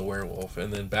into the werewolf,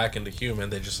 and then back into human,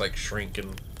 they just shrink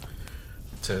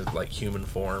to human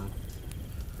form.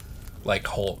 Like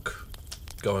Hulk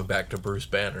going back to Bruce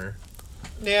Banner.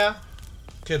 Yeah,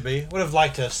 could be. Would have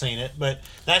liked to have seen it, but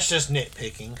that's just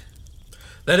nitpicking.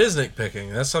 That is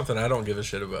nitpicking. That's something I don't give a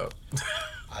shit about.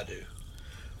 I do.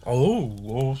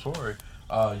 Oh, sorry.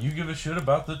 You give a shit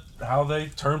about how they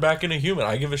turn back into human.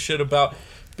 I give a shit about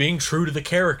being true to the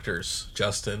characters,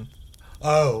 Justin.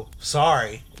 Oh,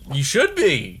 sorry. You should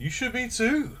be. You should be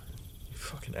too. You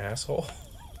fucking asshole.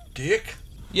 Dick.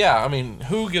 Yeah, I mean,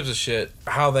 who gives a shit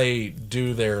how they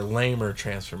do their lamer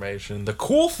transformation? The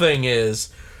cool thing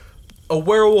is, a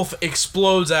werewolf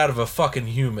explodes out of a fucking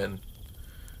human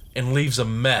and leaves a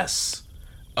mess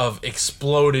of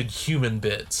exploded human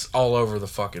bits all over the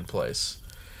fucking place.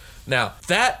 Now,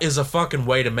 that is a fucking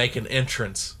way to make an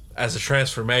entrance as a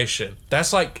transformation.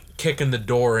 That's like kicking the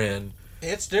door in.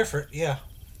 It's different, yeah.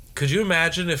 Could you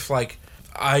imagine if, like,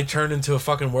 I turned into a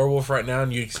fucking werewolf right now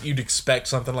and you'd expect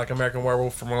something like American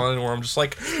Werewolf from Millennium where I'm just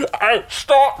like, "Hey,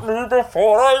 stop me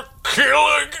before I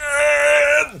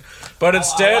kill again!" But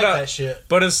instead, I like that shit.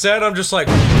 But instead, I'm just like,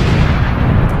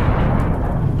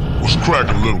 What's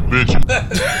cracking, little bitch?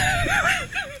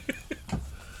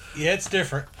 Yeah, it's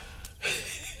different.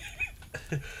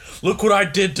 "Look what I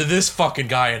did to this fucking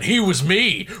guy, and he was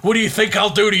me. What do you think I'll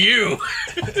do to you?"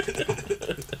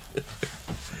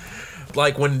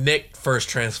 Like when Nick first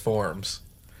transforms.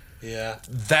 Yeah.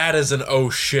 That is an oh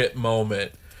shit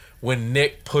moment. When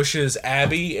Nick pushes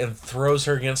Abby and throws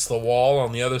her against the wall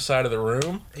on the other side of the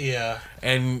room. Yeah.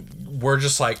 And we're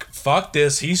just like, fuck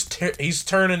this. He's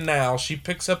turning now. She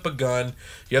picks up a gun.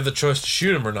 You have the choice to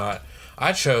shoot him or not.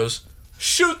 I chose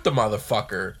shoot the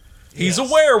motherfucker. He's a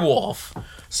werewolf.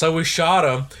 So we shot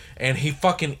him, and he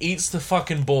fucking eats the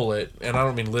fucking bullet. And I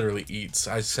don't mean literally eats.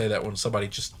 I say that when somebody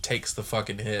just takes the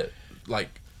fucking hit.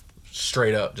 Like,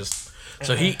 straight up. Just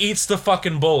so he eats the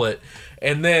fucking bullet.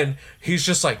 And then he's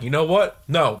just like, you know what?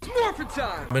 No. It's morphin'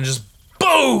 time. And just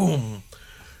boom!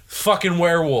 Fucking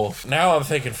werewolf. Now I'm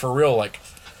thinking for real, like,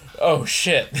 oh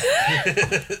shit.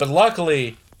 But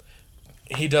luckily,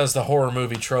 he does the horror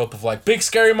movie trope of like, big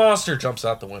scary monster jumps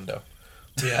out the window.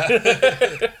 Yeah.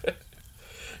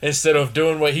 Instead of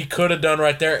doing what he could have done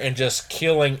right there and just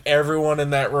killing everyone in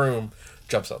that room,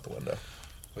 jumps out the window.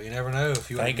 Well, you never know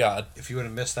if you Thank God. If you would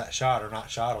have missed that shot or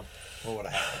not shot him, what would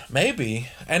have happened? Maybe.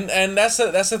 And that's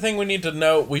the thing we need to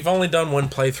know. We've only done one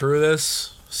playthrough of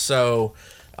this, so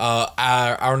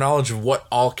our knowledge of what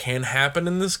all can happen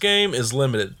in this game is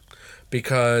limited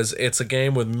because it's a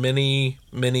game with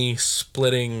many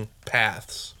splitting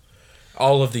paths.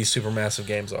 All of these supermassive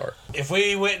games are. If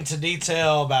we went into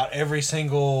detail about every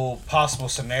single possible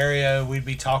scenario, we'd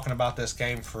be talking about this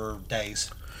game for days.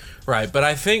 Right, but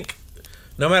I think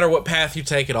no matter what path you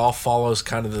take, it all follows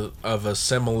kind of a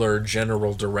similar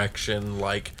general direction.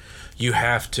 Like, you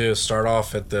have to start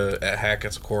off at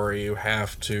Hackett's Quarry. You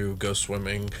have to go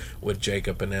swimming with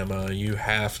Jacob and Emma. You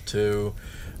have to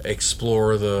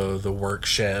explore the work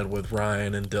shed with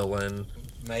Ryan and Dylan.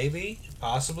 Maybe,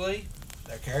 possibly,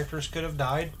 their characters could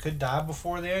die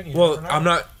before then. You Well, never know. I'm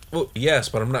not. Well, yes,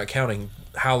 but I'm not counting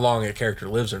how long a character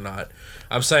lives or not.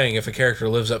 I'm saying if a character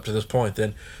lives up to this point,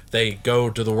 then they go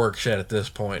to the work shed at this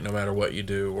point, no matter what you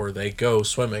do, or they go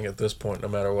swimming at this point, no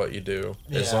matter what you do,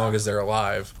 as Yeah. long as they're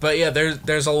alive. But yeah,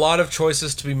 there's a lot of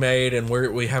choices to be made, and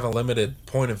we have a limited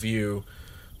point of view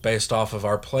based off of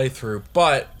our playthrough.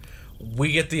 But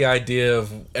we get the idea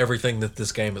of everything that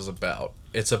this game is about.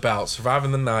 It's about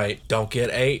surviving the night, don't get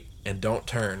ate, and don't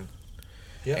turn.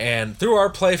 Yep. And through our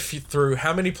playthrough,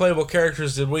 how many playable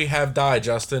characters did we have die,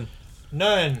 Justin?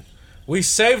 None. We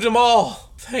saved them all.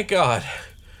 Thank God.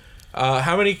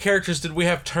 How many characters did we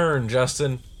have turn,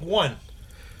 Justin? One.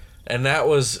 And that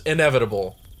was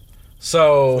inevitable.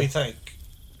 So... We think.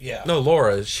 Yeah. No,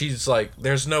 Laura, she's like,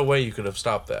 there's no way you could have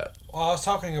stopped that. Well, I was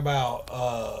talking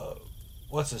about,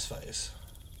 what's his face?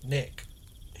 Nick.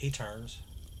 He turns.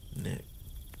 Nick.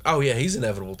 Oh, yeah, he's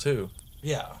inevitable, too.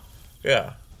 Yeah.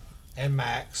 Yeah. And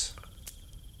Max.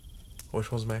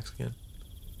 Which one's Max again?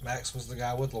 Max was the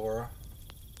guy with Laura.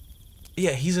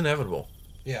 Yeah, he's inevitable.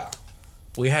 Yeah.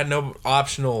 We had no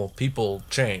optional people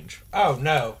change. Oh,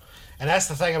 no. And that's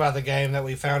the thing about the game that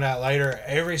we found out later.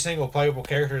 Every single playable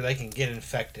character, they can get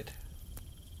infected.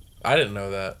 I didn't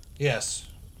know that. Yes.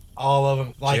 All of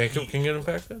them. Like, Jacob can get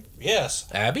infected? Yes.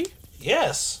 Abby?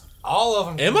 Yes. All of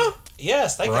them. Emma?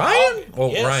 Yes. They can Ryan? all, Well,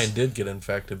 yes. Ryan did get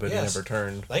infected, but Yes. he never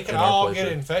turned. They can in our all get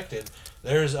playthrough. infected.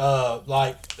 There's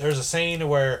there's a scene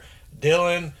where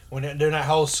Dylan, when they're doing that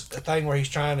whole thing where he's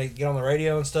trying to get on the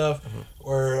radio and stuff,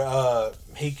 where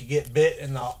he could get bit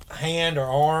in the hand or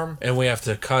arm. And we have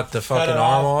to cut the fucking it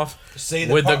arm off. off See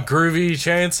with the part- groovy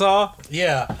chainsaw.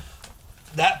 Yeah.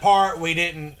 That part we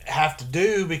didn't have to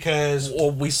do because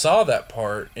Well, we saw that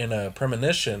part in a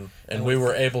premonition, and we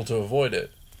were able to avoid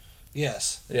it.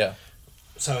 yes. Yeah,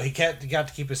 So he got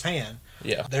to keep his hand.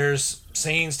 yeah. There's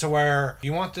scenes to where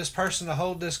you want this person to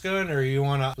hold this gun or you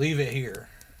want to leave it here.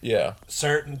 Yeah.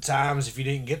 Certain times, if you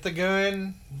didn't get the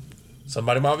gun,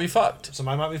 Somebody might be fucked.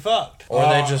 somebody might be fucked. Or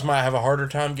they just might have a harder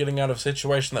time getting out of a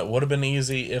situation that would have been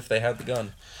easy if they had the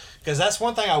gun. Because that's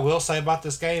one thing I will say about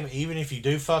this game. Even if you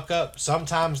do fuck up,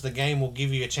 sometimes the game will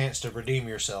give you a chance to redeem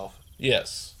yourself.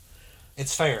 Yes.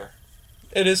 It's fair.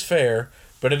 It is fair,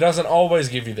 But it doesn't always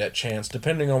give you that chance,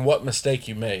 depending on what mistake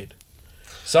you made.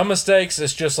 Some mistakes,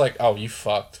 it's just like, oh, you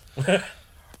fucked.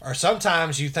 Or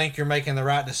sometimes you think you're making the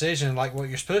right decision, like what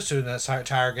you're supposed to in that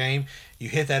entire game. You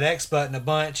hit that X button a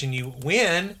bunch and you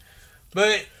win,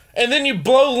 but... And then you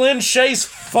blow Lin Shaye's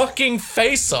fucking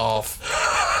face off.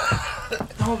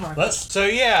 Let's go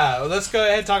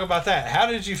ahead and talk about that. How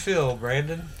did you feel,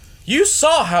 Brandon? You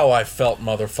saw how I felt,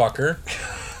 motherfucker.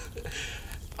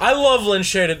 I love Lin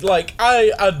Shaye.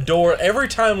 I adore... Every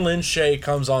time Lin Shaye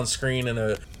comes on screen in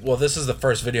a... Well, this is the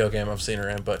first video game I've seen her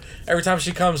in, but every time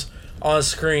she comes on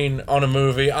screen on a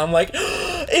movie, I'm like,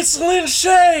 it's Lin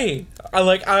Shaye!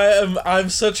 I'm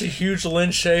such a huge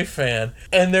Lin Shaye fan.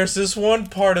 And there's this one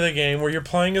part of the game where you're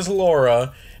playing as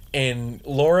Laura and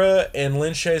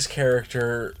Lin Shaye's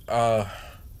character,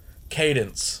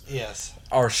 Cadence, Yes.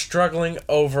 are struggling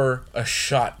over a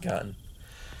shotgun.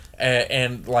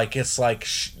 And it's like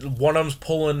one of them's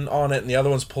pulling on it and the other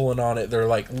one's pulling on it. They're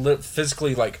like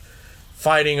physically like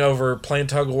fighting over playing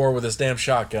tug of war with this damn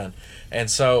shotgun. And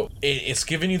so it's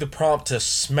giving you the prompt to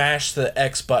smash the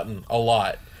X button a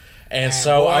lot. And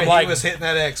so I'm like, he was hitting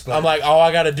that X button. I'm like, oh,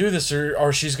 I got to do this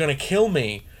or she's going to kill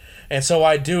me. And so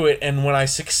I do it. And when I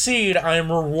succeed, I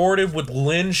am rewarded with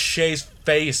Lin Shaye's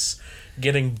face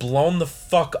getting blown the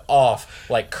fuck off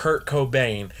like Kurt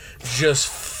Cobain. Just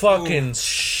fucking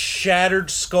shattered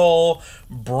skull,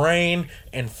 brain,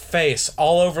 and face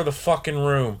all over the fucking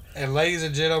room. And ladies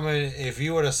and gentlemen, if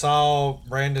you would have saw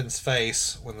Brandon's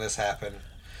face when this happened,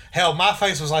 hell, my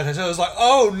face was like that too. It was like,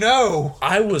 oh no!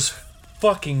 I was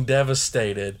fucking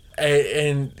devastated.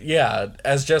 And yeah,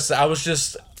 I was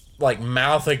just like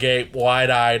mouth agape,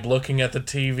 wide-eyed, looking at the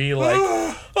TV like,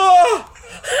 oh!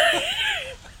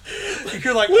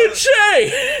 You're like, Lin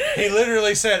Shaye! He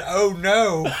literally said, oh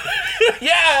no.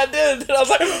 Yeah, I did. And I was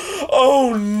like,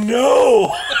 oh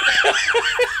no!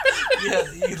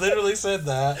 Yeah, he literally said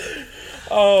that.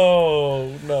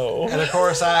 Oh no. And of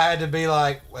course, I had to be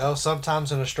like, well,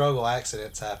 sometimes in a struggle,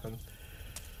 accidents happen.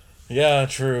 Yeah,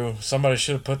 true. Somebody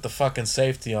should have put the fucking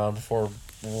safety on before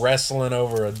wrestling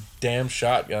over a damn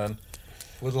shotgun.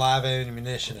 With live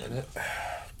ammunition in it.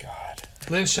 God.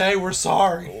 Lin Shaye, we're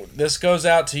sorry. This goes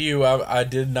out to you. I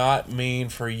did not mean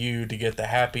for you to get the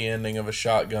happy ending of a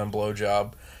shotgun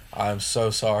blowjob. I'm so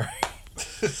sorry.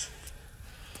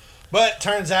 But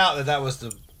turns out that was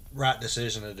the right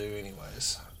decision to do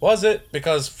anyways. Was it?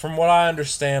 Because from what I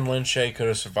understand, Lin Shaye could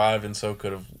have survived and so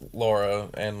could have Laura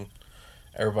and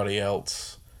everybody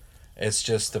else. It's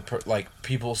just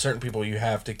certain people you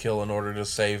have to kill in order to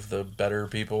save the better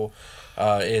people.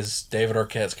 Is David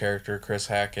Arquette's character, Chris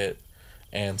Hackett,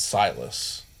 and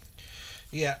Silas.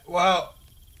 Yeah, well,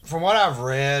 from what I've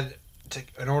read,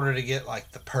 in order to get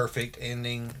like the perfect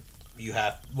ending,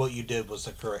 what you did was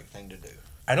the correct thing to do.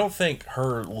 I don't think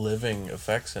her living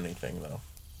affects anything though.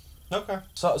 Okay.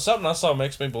 So something I saw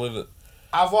makes me believe that.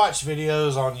 I've watched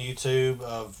videos on YouTube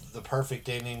of the perfect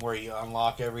ending where you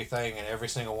unlock everything, and every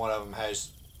single one of them has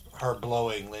her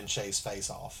blowing Lin Shaye's face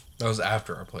off. That was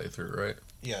after our playthrough, right?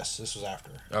 Yes, this was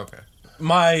after. Okay.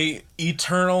 My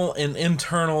eternal and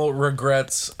internal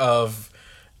regrets of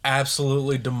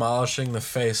absolutely demolishing the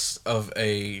face of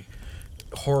a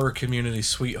horror community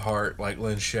sweetheart like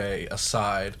Lin Shaye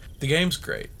aside, the game's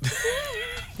great.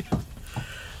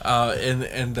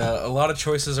 And a lot of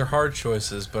choices are hard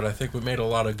choices, but I think we made a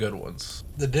lot of good ones.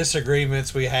 The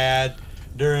disagreements we had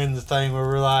during the thing where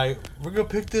we're like, we're going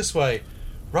to pick this way.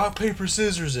 Rock, paper,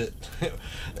 scissors it.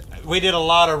 We did a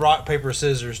lot of rock, paper,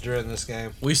 scissors during this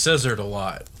game. We scissored a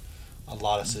lot. A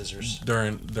lot of scissors.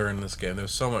 During this game. There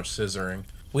was so much scissoring.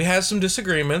 We had some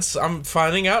disagreements. I'm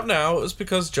finding out now it was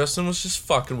because Justin was just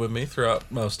fucking with me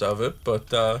throughout most of it, but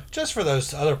just for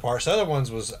those other parts. The other ones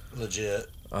was legit.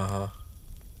 Uh-huh.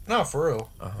 No, for real.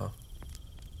 Uh-huh.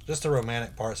 Just the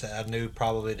romantic parts that I knew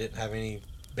probably didn't have any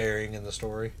bearing in the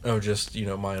story. Oh, just,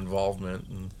 my involvement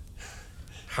and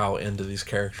how into these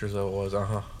characters I was.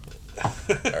 Uh-huh.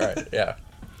 All right, yeah.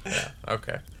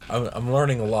 Okay. I'm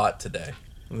learning a lot today.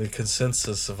 The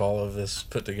consensus of all of this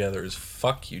put together is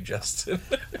fuck you, Justin.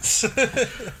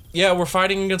 Yeah, we're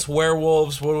fighting against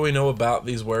werewolves. What do we know about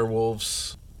these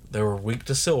werewolves? They were weak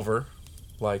to silver,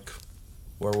 like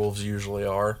werewolves usually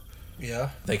are. Yeah.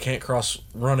 They can't cross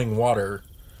running water,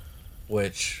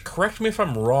 which, correct me if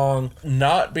I'm wrong,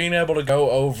 not being able to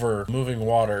go over moving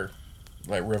water,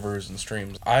 like rivers and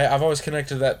streams. I've always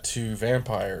connected that to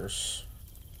vampires,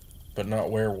 but not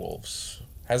werewolves.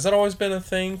 Has that always been a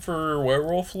thing for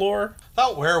werewolf lore? I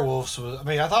thought werewolves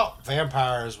I thought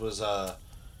vampires was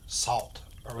salt,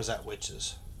 or was that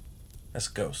witches? That's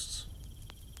ghosts.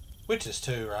 Witches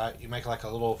too, right? You make like a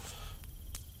little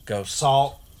Ghost.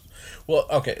 salt Well,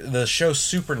 okay, the show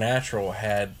Supernatural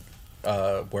had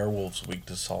werewolves weak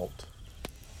to salt.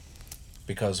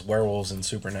 Because werewolves in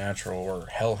Supernatural were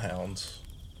hellhounds.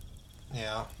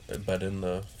 Yeah. But in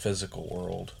the physical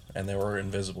world. And they were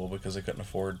invisible because they couldn't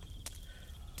afford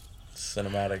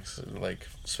cinematics, like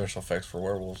special effects for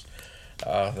werewolves.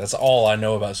 That's all I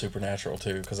know about Supernatural,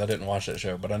 too, because I didn't watch that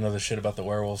show. But I know the shit about the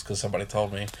werewolves because somebody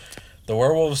told me. The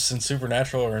werewolves in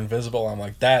Supernatural are invisible. I'm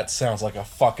like, that sounds like a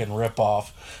fucking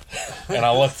ripoff. And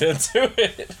I looked into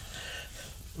it.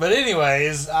 But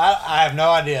anyways, I have no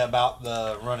idea about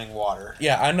the running water.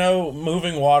 Yeah, I know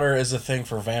moving water is a thing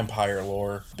for vampire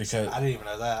lore. Because I didn't even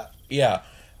know that. Yeah.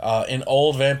 In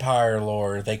old vampire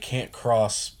lore, they can't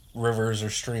cross rivers or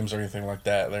streams or anything like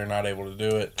that. They're not able to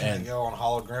do it. Can they go on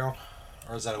hollow ground?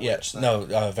 Or is that a witch thing?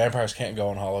 No, vampires can't go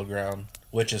on hollow ground.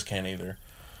 Witches can't either.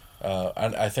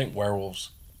 I think werewolves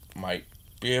might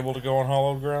be able to go on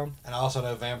hollow ground. And I also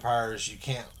know vampires,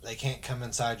 they can't come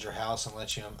inside your house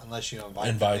unless you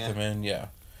invite them in. Yeah.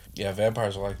 Yeah,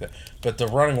 vampires are like that. But the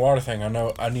running water thing,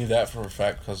 I knew that for a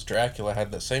fact because Dracula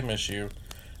had that same issue,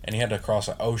 and he had to cross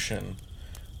an ocean,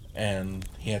 and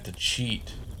he had to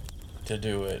cheat to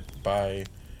do it by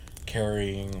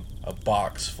carrying a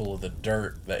box full of the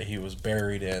dirt that he was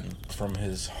buried in from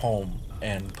his home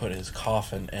and put his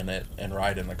coffin in it and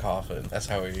ride in the coffin. That's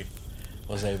how he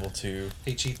was able to...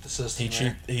 He cheated the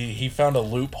system. He found a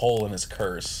loophole in his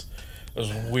curse. It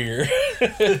was weird.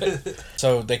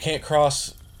 So they can't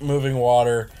cross moving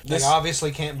water. They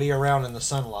obviously can't be around in the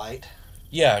sunlight.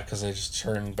 Yeah, because they just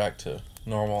turn back to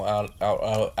normal out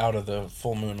of the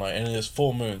full moonlight. And it is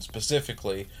full moon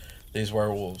specifically. These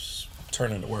werewolves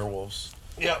turn into werewolves.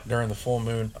 Yep. During the full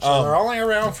moon. So they're only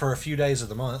around for a few days of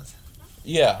the month.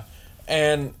 Yeah.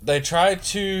 And they try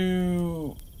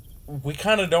to... We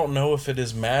kind of don't know if it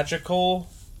is magical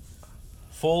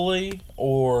fully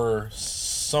or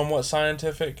somewhat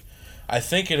scientific. I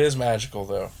think it is magical,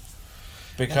 though.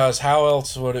 Because how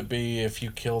else would it be if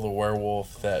you kill the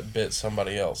werewolf that bit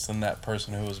somebody else? Then that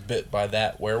person who was bit by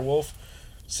that werewolf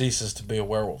ceases to be a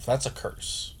werewolf. That's a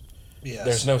curse. Yes.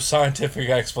 There's no scientific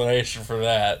explanation for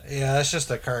that. Yeah, that's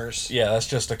just a curse. Yeah, that's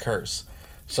just a curse.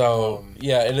 So,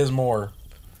 yeah, it is more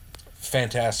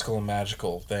fantastical and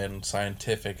magical than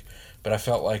scientific. But I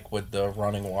felt like with the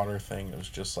running water thing, it was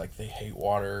just like they hate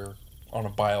water on a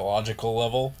biological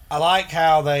level. I like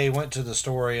how they went to the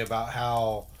story about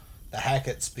how the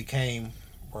Hacketts became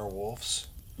werewolves.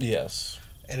 Yes.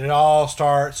 And it all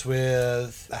starts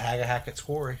with the Hag of Hackett's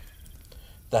Quarry.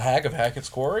 The Hag of Hackett's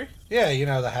Quarry? Yeah, you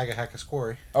know the Hag of Hackett's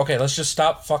Quarry. Okay, let's just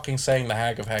stop fucking saying the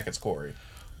Hag of Hackett's Quarry.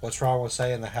 What's wrong with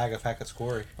saying the Hag of Hackett's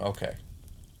Quarry? Okay.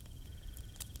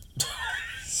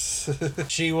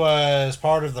 She was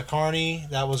part of the carny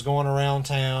that was going around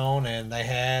town, and they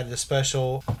had a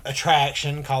special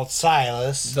attraction called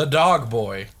Silas. The dog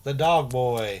boy. The dog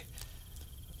boy.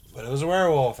 But it was a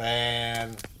werewolf,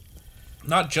 and...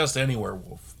 Not just any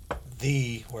werewolf.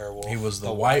 The werewolf. He was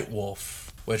the white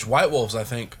wolf. Which white wolves, I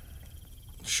think,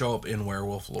 show up in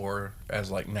werewolf lore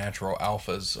as like natural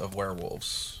alphas of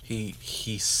werewolves.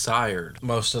 He sired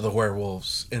most of the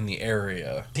werewolves in the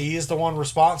area. He is the one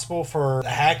responsible for the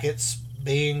Hacketts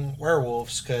being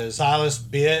werewolves, because Silas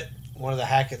bit one of the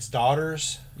Hackett's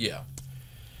daughters. Yeah.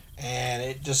 And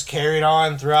it just carried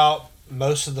on throughout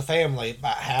most of the family.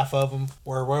 About half of them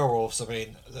were werewolves. I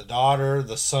mean, the daughter,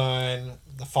 the son,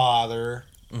 the father.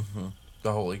 Mm-hmm.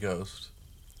 The Holy Ghost.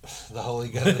 The Holy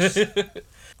Ghost.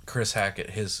 Chris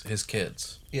Hackett, his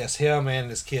kids. Yes, him and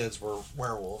his kids were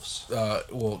werewolves.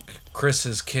 Well,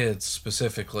 Chris's kids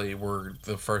specifically were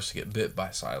the first to get bit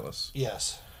by Silas.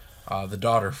 Yes. The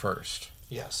daughter first.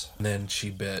 Yes. And then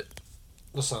she bit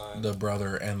the son, the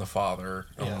brother, and the father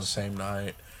on Yes. the same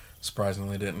night.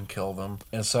 Surprisingly didn't kill them.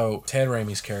 And so Ted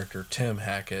Raimi's character, Tim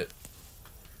Hackett,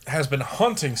 has been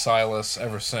hunting Silas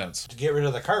ever since. To get rid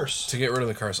of the curse. To get rid of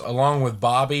the curse. Along with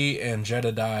Bobby and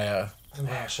Jedediah And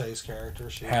Lynn Shay's character.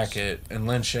 Hackett. And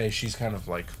Lynn Shay, she's kind of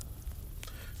like...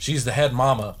 She's the head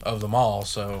mama of them all,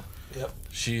 so... Yep.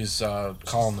 She's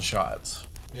calling the shots.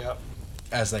 Yep.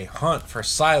 As they hunt for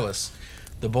Silas,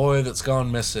 the boy that's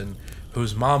gone missing,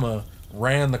 whose mama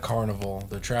ran the carnival,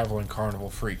 the traveling carnival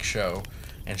freak show,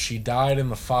 and she died in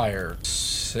the fire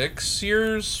 6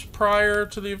 years prior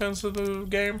to the events of the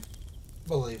game.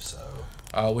 Believe so.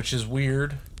 Which is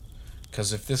weird,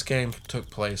 because if this game took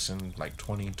place in like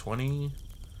 2020,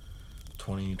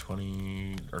 or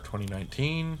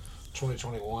 2019,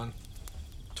 2021,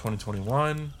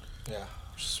 2021, yeah,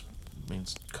 just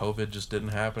means COVID just didn't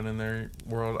happen in their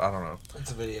world. I don't know.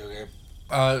 It's a video game.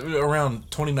 Around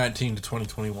 2019 to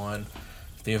 2021,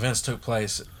 if the events took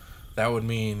place, that would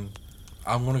mean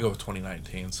I'm going to go with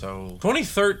 2019. So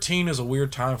 2013 is a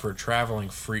weird time for a traveling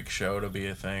freak show to be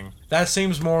a thing. That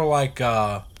seems more like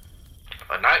The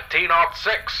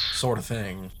 1906. sort of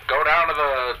thing. Go down to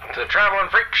the Traveling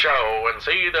Freak Show and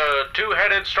see the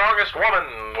two-headed strongest woman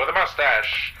with a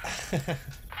mustache.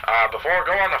 Before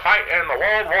going to fight in the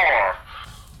World War.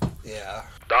 Yeah.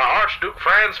 The Archduke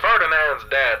Franz Ferdinand's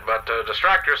dead, but to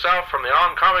distract yourself from the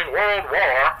oncoming World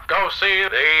War, go see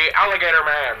the Alligator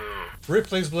Man.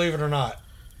 Ripley's Believe It or Not.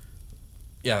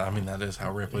 Yeah, I mean, that is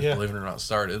how Ripley's Yeah. Believe It or Not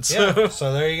started. So, Yeah,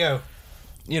 so there you go.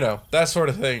 you know, that sort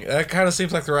of thing. That kind of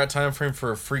seems like the right time frame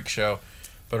for a freak show.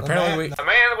 But apparently A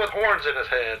man with horns in his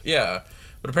head. yeah.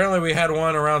 But apparently we had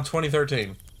one around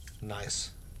 2013.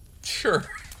 Nice. Sure.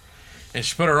 And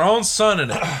she put her own son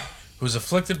in it, who was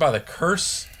afflicted by the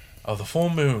curse of the full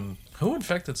moon. Who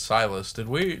infected Silas? Did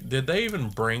they even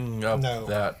bring up No.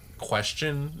 that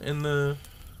question in the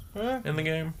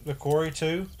game? The Corey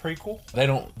 2 prequel. They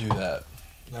don't do that.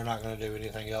 They're not going to do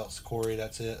anything else. Corey,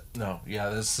 that's it. No. Yeah,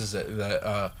 this is it.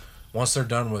 That once they're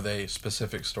done with a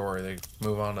specific story, they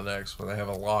move on to the next one. They have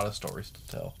a lot of stories to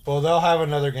tell. Well, they'll have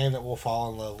another game that we'll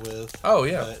fall in love with. Oh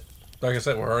yeah. But Like I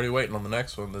said, we're already waiting on the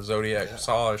next one, the Zodiac Yeah.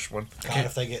 Saw-ish one. God,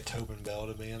 if they get Tobin Bell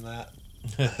to be in that.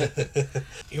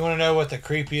 You want to know what the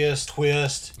creepiest,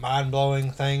 twist,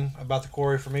 mind-blowing thing about the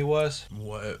Corey for me was?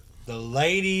 What? The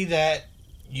lady that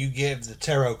you give the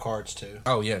tarot cards to.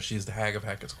 Oh yeah, she's the Hag of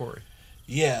Hackett's Quarry.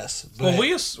 Yes. But Well,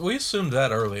 we assumed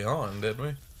that early on, didn't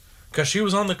we? Because she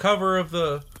was on the cover of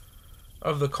the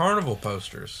carnival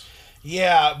posters.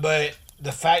 Yeah, but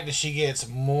the fact that she gets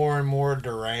more and more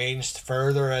deranged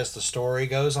further as the story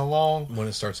goes along, When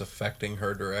it starts affecting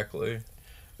her directly,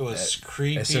 it was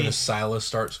creepy. as soon as Silas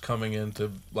starts coming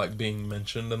into like being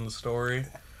mentioned in the story,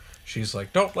 she's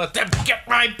like, "Don't let them get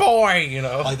my boy," you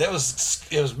know. Like it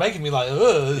was making me like,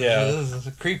 ugh, Yeah. this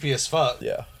is creepy as fuck.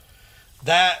 Yeah.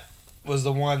 That was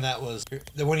the one that was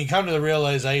when you come to the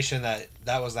realization that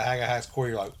that was the Hag of Hackett's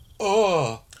Quarry, you're like,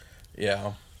 oh.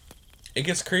 Yeah. It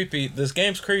gets creepy. This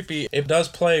game's creepy. It does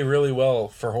play really well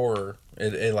for horror.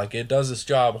 It does its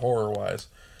job horror wise.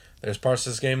 There's parts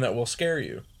of this game that will scare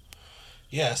you.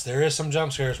 Yes, there is some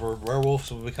jump scares where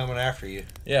werewolves will be coming after you.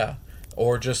 Yeah.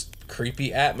 Or just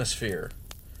creepy atmosphere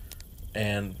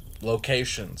and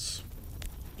locations.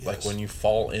 Like Yes. when you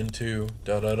fall into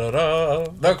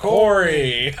the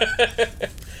quarry.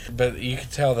 But you can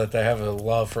tell that they have a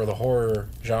love for the horror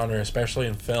genre, especially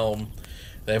in film.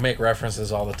 They make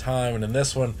references all the time, and in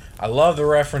this one, I love the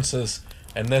references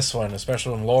in this one,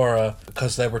 especially when Laura,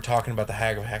 because they were talking about the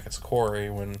Hag of Hackett's Quarry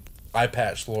when Eye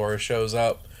Patch Laura shows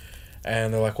up,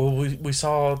 and they're like, well, we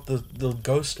saw the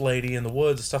ghost lady in the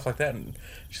woods and stuff like that, and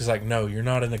she's like, no, you're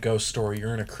not in a ghost story,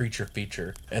 you're in a creature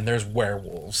feature, and there's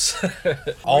werewolves.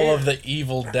 All of the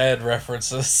Evil Dead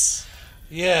references.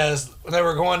 Yes, when they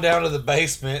were going down to the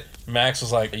basement, Max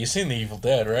was like, you seen the Evil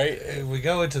Dead, right? we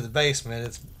go into the basement,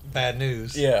 it's bad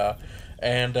news. Yeah.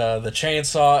 And the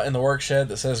chainsaw in the work shed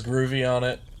that says Groovy on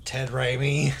it. Ted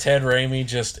Raimi. Ted Raimi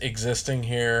just existing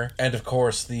here. And of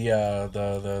course the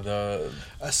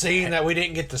A scene that we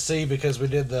didn't get to see because we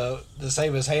did the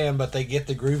save his hand, but they get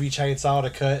the Groovy chainsaw to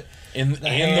cut. in the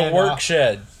hand work off.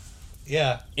 shed.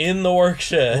 Yeah. In the work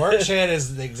shed. Work shed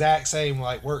is the exact same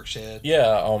like work shed.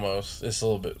 Yeah, almost. It's a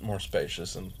little bit more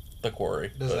spacious than the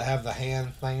quarry. Does it have the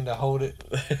hand thing to hold it?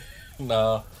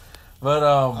 No. But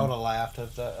I would have laughed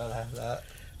if I'd have that.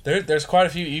 there's quite a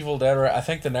few Evil Dead. I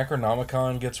think the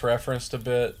Necronomicon gets referenced a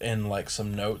bit in like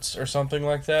some notes or something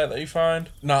like that you find.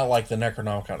 Not like the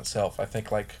Necronomicon itself. I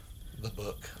think like The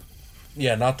book.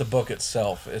 yeah, not the book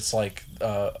itself. It's like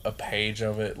a page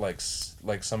of it, like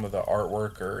some of the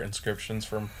artwork or inscriptions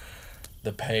from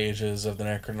the pages of the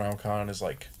Necronomicon is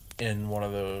like in one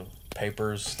of the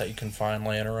papers that you can find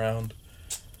laying around.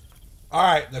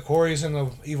 Alright, the Quarry's in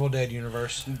the Evil Dead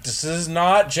universe. This is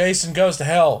not Jason Goes to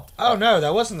Hell. Oh no,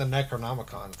 that wasn't the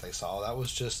Necronomicon that they saw. That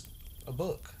was just a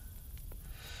book.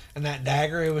 And that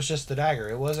dagger, it was just the dagger.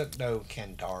 It wasn't no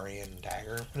Kandarian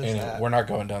dagger. What is And that? we're not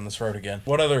going down this road again.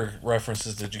 What other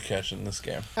references did you catch in this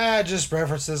game? Just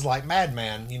references like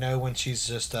Madman, you know, when she's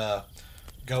just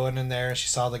going in there and she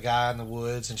saw the guy in the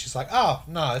woods and she's like, oh,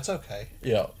 no, it's okay.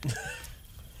 Yeah.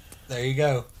 There you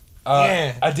go.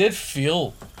 I did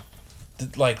feel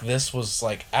like this was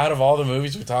like out of all the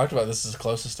movies we talked about, this is the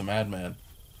closest to Madman.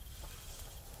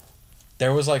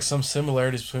 There was like some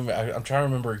similarities between. I'm trying to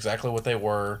remember exactly what they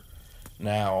were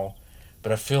now,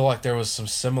 but I feel like there was some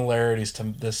similarities to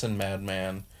this and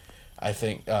Madman. I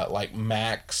think like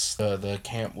Max, the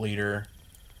camp leader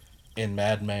in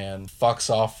Madman, fucks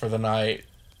off for the night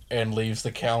and leaves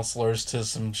the counselors to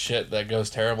some shit that goes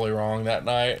terribly wrong that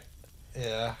night.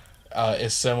 Yeah.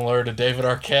 is similar to David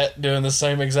Arquette doing the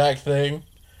same exact thing.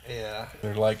 Yeah.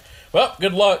 They're like, well,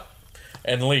 good luck,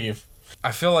 and leave.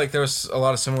 I feel like there's a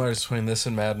lot of similarities between this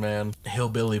and Madman.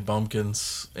 Hillbilly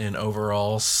bumpkins in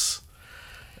overalls.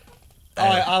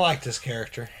 I like this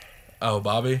character. Oh,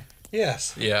 Bobby?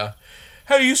 Yes. Yeah.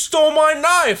 Hey, you stole my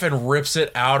knife! And rips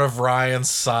it out of Ryan's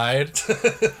side.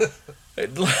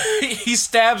 He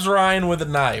stabs Ryan with a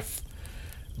knife.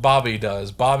 Bobby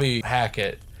does. Bobby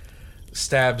Hackett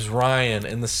stabs Ryan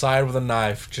in the side with a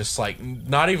knife, just like,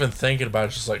 not even thinking about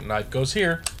it, just like, knife goes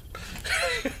here.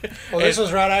 Well, this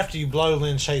was right after you blow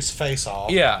Lynn Chase's face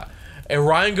off. Yeah. And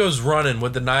Ryan goes running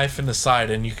with the knife in the side,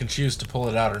 and you can choose to pull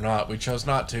it out or not. We chose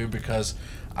not to because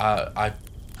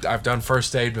I've done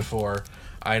first aid before.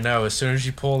 I know as soon as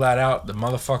you pull that out, the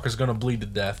motherfucker's going to bleed to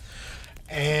death.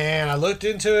 And I looked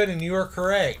into it, and you were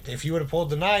correct. If you would have pulled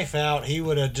the knife out, he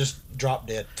would have just dropped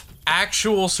dead.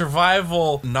 Actual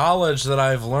survival knowledge that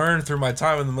I've learned through my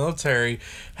time in the military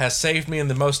has saved me in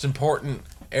the most important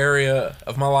area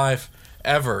of my life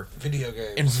ever. Video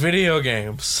games. In video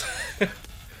games.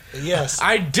 Yes.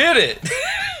 I did it!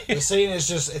 The scene is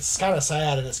just, it's kind of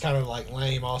sad, and it's kind of like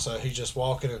lame also. He's just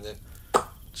walking, and then...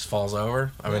 Just falls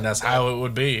over. I mean, that's how it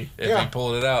would be if he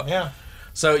pulled it out. Yeah.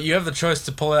 So you have the choice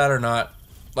to pull it out or not.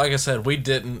 Like I said, we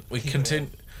didn't. We continue.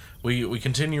 We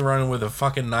continue running with a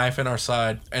fucking knife in our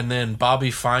side, and then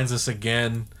Bobby finds us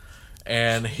again,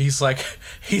 and he's like,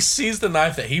 he sees the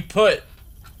knife that he put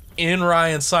in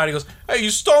Ryan's side. He goes, "Hey, you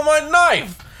stole my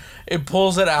knife!" It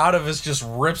pulls it out of his, just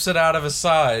rips it out of his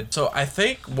side. So I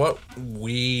think what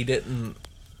we didn't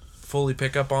fully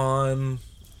pick up on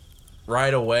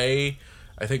right away,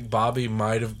 I think Bobby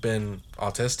might have been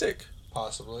autistic.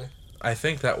 Possibly. I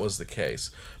think that was the case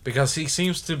because he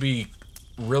seems to be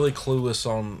really clueless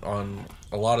on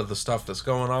a lot of the stuff that's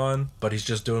going on, but he's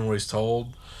just doing what he's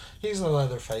told. He's the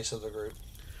leather face of the group.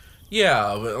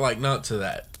 Yeah, but like not to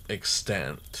that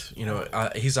extent. You know,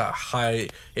 he's a high.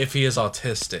 If he is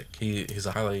autistic, he's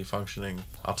a highly functioning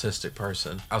autistic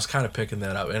person. I was kind of picking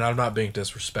that up, and I'm not being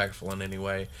disrespectful in any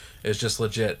way. It's just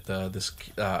legit.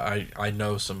 I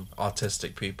know some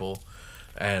autistic people,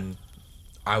 and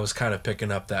I was kind of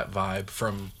picking up that vibe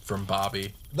from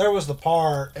Bobby. There was the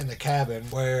part in the cabin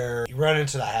where you run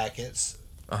into the Hacketts.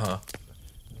 Uh-huh.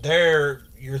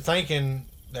 You're thinking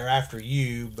they're after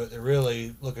you, but they're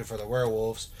really looking for the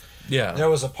werewolves. Yeah. There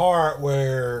was a part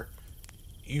where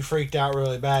you freaked out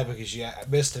really bad because you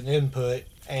missed an input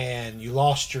and you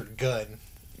lost your gun.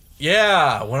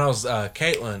 Yeah, when I was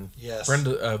Caitlin, Yes.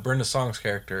 Brenda Song's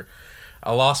character,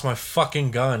 I lost my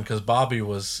fucking gun because Bobby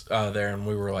was there and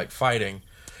we were like fighting.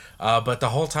 But the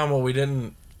whole time, what we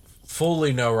didn't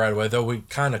fully know right away, though we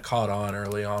kind of caught on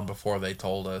early on before they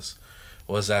told us,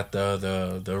 was that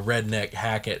the redneck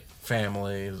Hackett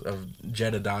family of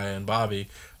Jedediah and Bobby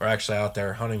are actually out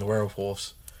there hunting the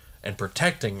werewolves and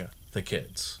protecting the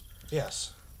kids.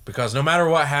 Yes. Because no matter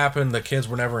what happened, the kids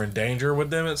were never in danger with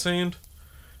them, it seemed.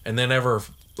 And they never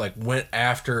like went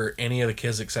after any of the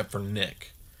kids except for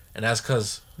Nick. And that's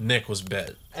because Nick was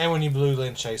bit. And when you blew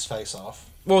Lynn Chase's face off.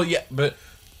 Well, yeah, but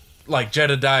like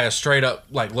Jedediah straight up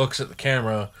like looks at the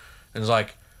camera and is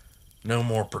like, "No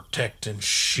more protecting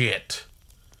shit,"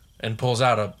 and pulls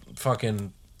out a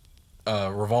fucking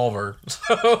revolver.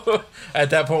 So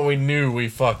at that point, we knew we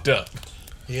fucked up.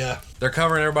 Yeah. They're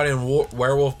covering everybody in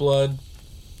werewolf blood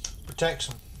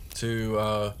Protection.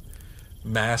 to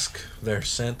mask their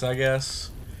scent, I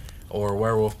guess. Or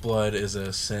werewolf blood is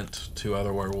a scent to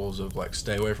other werewolves of like,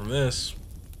 stay away from this,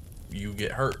 you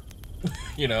get hurt.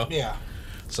 You know? Yeah.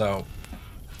 So,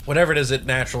 whatever it is, it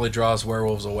naturally draws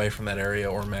werewolves away from that area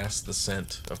or masks the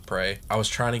scent of prey. I was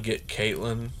trying to get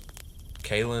Caitlin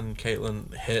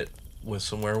hit with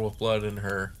some werewolf blood in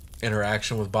her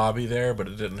interaction with Bobby there, but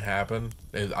it didn't happen.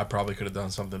 I probably could have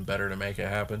done something better to make it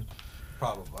happen.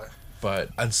 Probably. But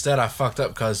instead I fucked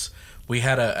up because we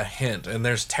had a hint, and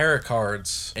there's tarot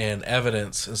cards and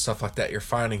evidence and stuff like that you're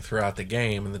finding throughout the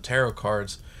game, and the tarot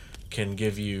cards can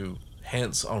give you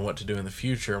hints on what to do in the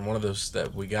future, and one of those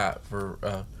that we got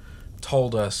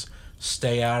told us,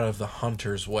 stay out of the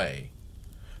hunter's way.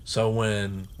 So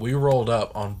when we rolled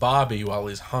up on Bobby while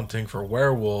he's hunting for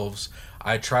werewolves,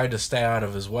 I tried to stay out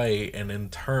of his way and in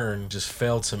turn just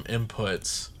failed some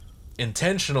inputs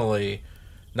intentionally,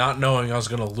 not knowing I was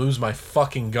going to lose my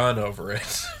fucking gun over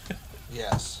it.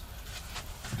 Yes.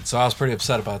 So I was pretty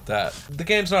upset about that. The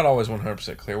game's not always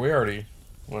 100% clear. We already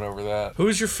went over that.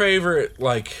 Who's your favorite,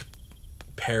 like,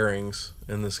 pairings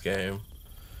in this game?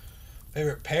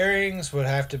 Favorite pairings would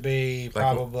have to be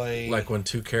probably... Like when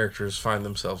two characters find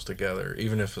themselves together,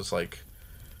 even if it's like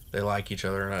they like each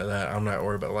other and that. I'm not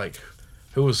worried about, like,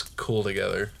 who was cool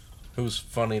together. Who's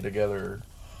funny together?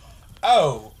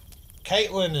 Oh,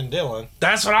 Caitlin and Dylan.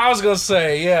 That's what I was gonna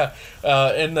say. Yeah,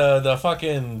 in the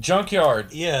fucking junkyard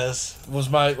Yes. was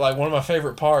one of my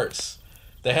favorite parts.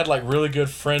 They had like really good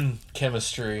friend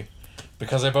chemistry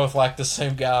because they both liked the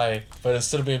same guy. But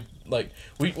instead of being like,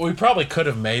 we probably could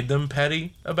have made them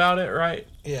petty about it, right?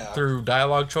 Yeah. Through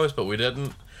dialogue choice, but we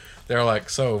didn't. They're like,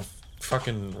 so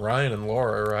fucking Ryan and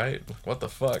Laura, right? What the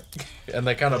fuck? And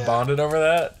they kind of bonded over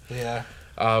that. Yeah.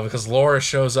 Because Laura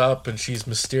shows up and she's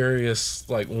mysterious,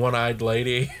 like one-eyed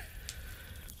lady.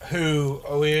 Who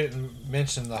we didn't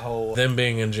mention the whole. Them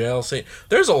being in jail. See,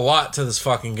 there's a lot to this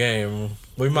fucking game.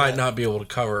 We might not be able to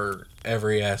cover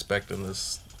every aspect in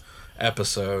this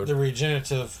episode. The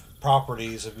regenerative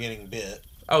properties of getting bit.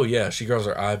 Oh yeah, she grows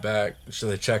her eye back. So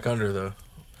they check under the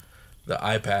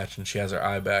eye patch, and she has her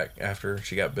eye back after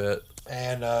she got bit.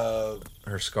 And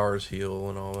her scars heal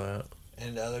and all that.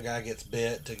 And the other guy gets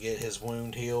bit to get his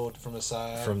wound healed from the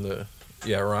side.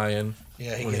 Ryan.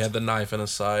 Yeah, when he had the knife in his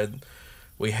side,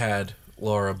 we had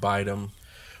Laura bite him,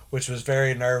 which was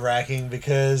very nerve-wracking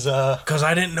because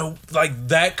I didn't know, like,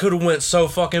 that could have went so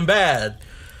fucking bad.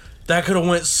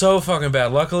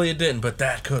 Luckily it didn't, but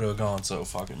that could have gone so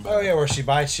fucking bad. Oh yeah, where she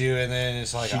bites you and then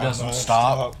it's like she doesn't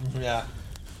stop. Yeah.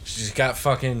 She's got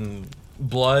fucking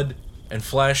blood and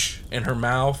flesh in her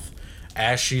mouth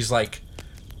as she's like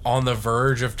on the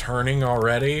verge of turning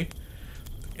already.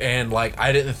 And like,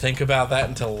 I didn't think about that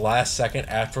until the last second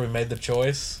after we made the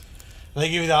choice. They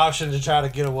give you the option to try to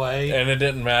get away. And it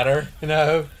didn't matter. You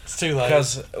know, it's too late.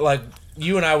 Because like,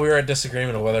 you and I, we were at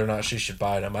disagreement of whether or not she should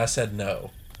bite him. I said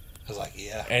no. I was like,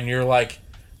 yeah. And you're like,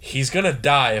 he's gonna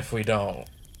die if we don't.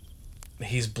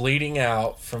 He's bleeding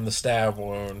out from the stab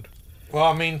wound. Well,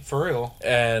 I mean, for real.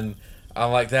 And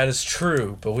I'm like, that is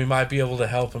true, but we might be able to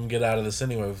help him get out of this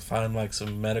anyway. Find like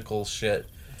some medical shit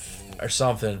or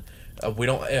something. We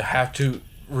don't have to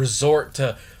resort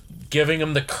to giving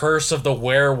him the curse of the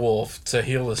werewolf to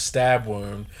heal his stab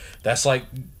wound. That's like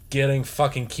getting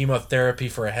fucking chemotherapy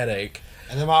for a headache.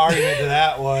 And then my argument to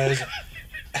that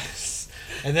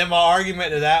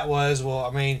was, well,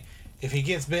 I mean, if he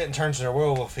gets bit and turns into a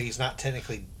werewolf, he's not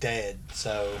technically dead,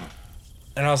 so.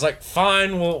 And I was like,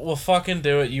 fine, we'll fucking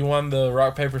do it. You won the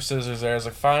rock, paper, scissors there. I was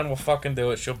like, fine, we'll fucking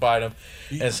do it. She'll bite him.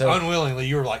 And so, unwillingly,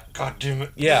 you were like, God damn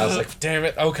it. Yeah, I was like, damn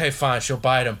it. Okay, fine, she'll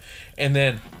bite him. And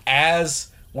then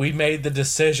as we made the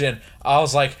decision, I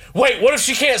was like, wait, what if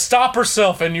she can't stop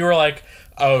herself? And you were like,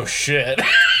 oh, shit.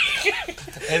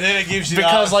 And then it gives you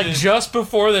because like just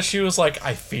before that, she was like,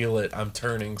 I feel it. I'm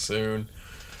turning soon.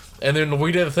 And then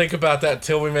we didn't think about that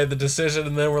till we made the decision,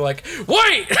 and then we're like,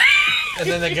 wait! And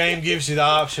then the game gives you the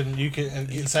option. You can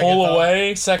get pull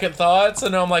away, second thoughts,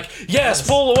 and I'm like, yes,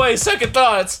 pull away, second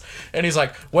thoughts. And he's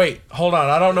like, wait, hold on,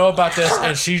 I don't know about this.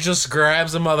 And she just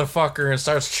grabs the motherfucker and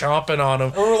starts chomping on him.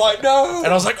 And we're like, no! And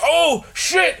I was like, oh,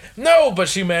 shit, no! But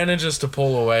she manages to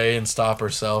pull away and stop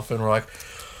herself, and we're like,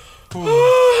 we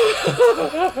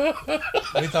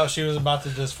thought she was about to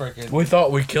just freaking. We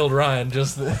thought we killed Ryan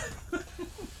just then.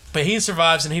 But he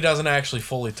survives and he doesn't actually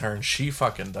fully turn. She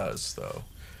fucking does, though.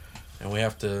 And we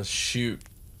have to shoot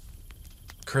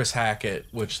Chris Hackett,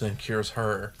 which then cures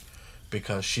her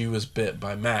because she was bit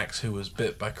by Max, who was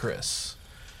bit by Chris.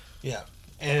 Yeah.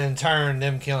 And in turn,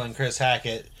 them killing Chris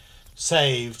Hackett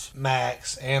saved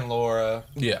Max and Laura.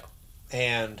 Yeah.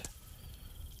 And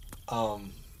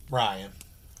Ryan.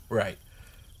 Right.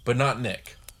 But not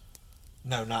Nick.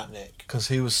 No, not Nick. Because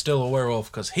he was still a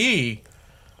werewolf, because he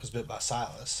was bit by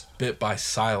Silas.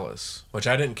 Which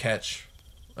I didn't catch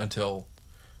until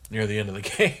near the end of the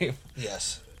game.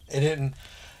 Yes. It didn't.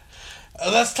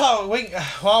 Let's talk.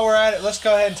 While we're at it, let's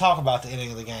go ahead and talk about the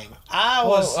ending of the game.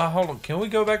 Hold on. Can we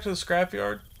go back to the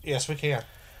scrapyard? Yes, we can.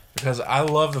 Because I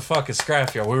love the fucking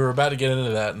scrapyard. We were about to get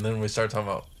into that, and then we started talking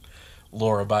about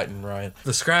Laura biting Ryan.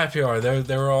 The scrapyard,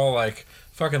 they were all like,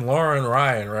 fucking Laura and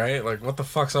Ryan, right? Like, what the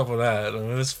fuck's up with that? I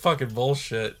mean, it's fucking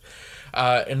bullshit.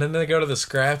 And then they go to the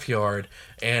scrapyard,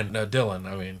 and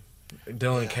Dylan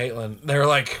and Caitlin, they're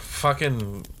like,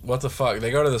 fucking, what the fuck?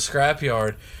 They go to the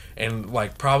scrapyard, and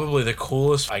like, probably the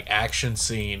coolest like action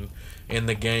scene in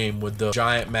the game with the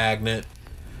giant magnet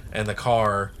and the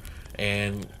car,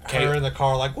 and her in the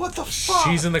car, like, what the fuck?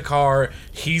 She's in the car.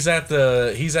 He's at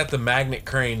the magnet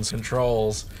crane's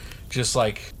controls. Just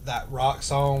like that rock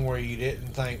song where you didn't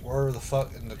think where the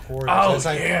fuck in the chorus.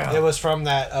 Oh yeah, it was from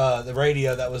that the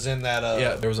radio that was in that.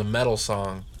 Yeah, there was a metal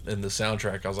song in the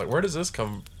soundtrack. I was like, where does this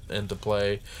come into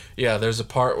play? Yeah, there's a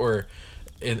part where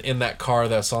in that car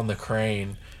that's on the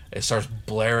crane, it starts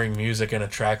blaring music and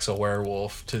attracts a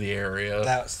werewolf to the area.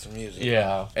 That's the music.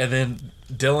 Yeah, and then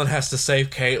Dylan has to save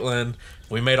Caitlin.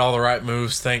 We made all the right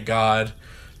moves, thank God.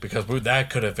 because that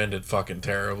could have ended fucking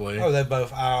terribly. Oh, they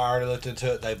both. I already looked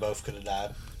into it. They both could have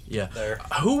died. Yeah. There.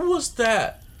 Who was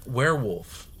that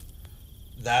werewolf?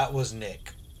 That was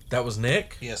Nick. That was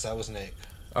Nick? Yes, that was Nick.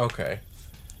 Okay.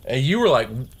 And you were like,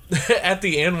 at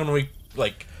the end when we,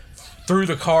 like, threw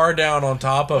the car down on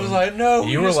top of I was like, no,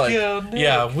 you we were just like, killed Nick.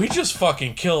 yeah, we just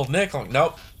fucking killed Nick. I'm like,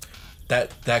 nope.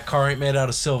 That car ain't made out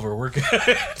of silver. We're good.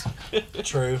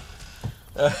 True.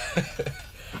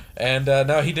 And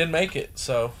no, he didn't make it.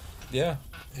 So, yeah.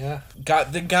 Yeah.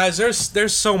 Guys,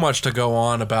 there's so much to go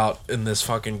on about in this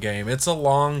fucking game. It's a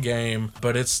long game,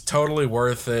 but it's totally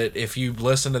worth it. If you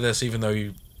listen to this, even though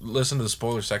you listen to the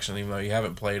spoiler section, even though you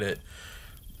haven't played it,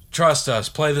 trust us,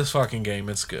 play this fucking game.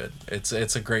 It's good. It's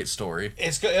a great story.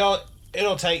 It's good.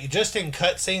 It'll take, just in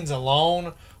cutscenes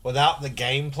alone, without the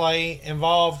gameplay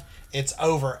involved, it's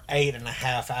over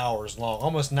 8.5 hours long,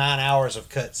 almost 9 hours of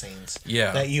cutscenes.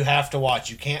 Yeah. That you have to watch.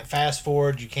 You can't fast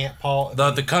forward. You can't pause.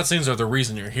 The cutscenes are the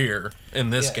reason you're here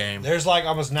in this game. There's like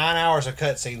almost 9 hours of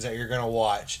cutscenes that you're gonna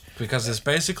watch. Because it's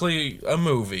basically a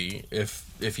movie. If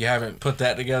you haven't put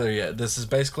that together yet, this is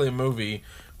basically a movie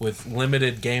with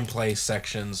limited gameplay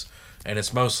sections, and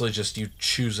it's mostly just you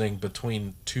choosing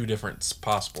between two different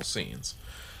possible scenes.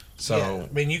 So Yeah,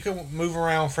 I mean, you can move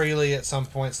around freely at some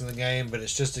points in the game, but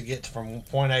it's just to get from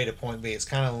point A to point B. It's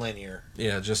kind of linear.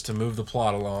 yeah, just to move the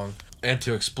plot along and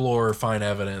to explore, find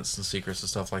evidence and secrets and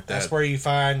stuff like that. That's where you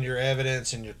find your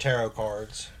evidence and your tarot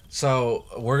cards. So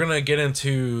we're gonna get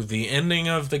into the ending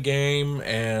of the game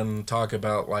and talk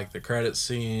about like the credit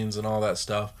scenes and all that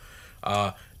stuff.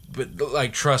 But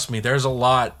like, trust me, there's a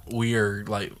lot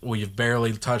we've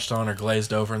barely touched on or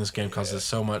glazed over in this game because there's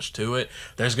so much to it.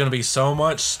 There's gonna be so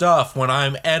much stuff when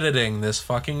I'm editing this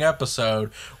fucking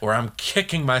episode where I'm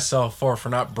kicking myself for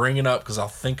not bringing up because I'll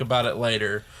think about it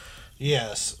later.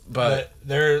 Yes, But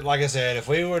there, like I said, if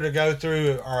we were to go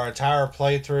through our entire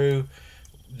playthrough,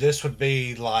 this would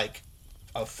be like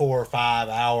a 4 or 5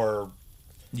 hour.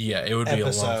 Yeah, it would be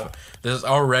episode. a long. This is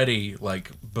already,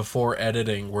 like, before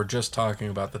editing. We're just talking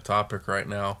about the topic right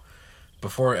now.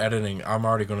 Before editing, I'm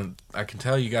already gonna. I can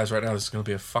tell you guys right now, this is gonna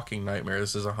be a fucking nightmare.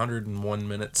 This is 101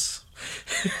 minutes.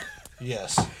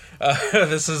 Yes.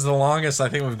 This is the longest I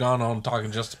think we've gone on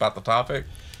talking just about the topic.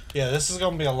 Yeah, this is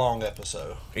gonna be a long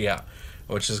episode. Yeah,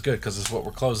 which is good because it's what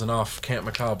we're closing off Camp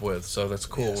Macabre with. So that's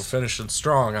cool. Yes. We're finishing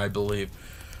strong, I believe.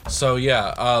 So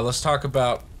yeah, let's talk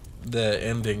about the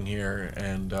ending here,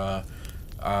 and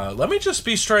let me just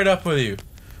be straight up with you.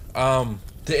 The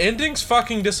ending's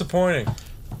fucking disappointing.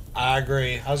 I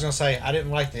agree. I was gonna say I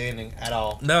didn't like the ending at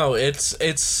all. No, it's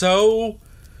so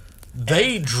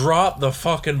they drop the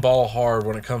fucking ball hard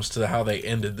when it comes to how they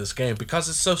ended this game because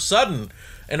it's so sudden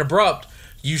and abrupt.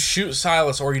 You shoot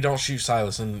Silas or you don't shoot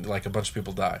Silas, and like a bunch of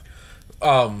people die.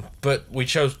 But we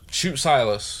chose shoot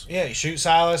Silas. Yeah, you shoot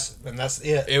Silas, and that's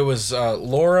it. It was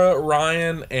Laura,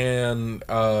 Ryan, and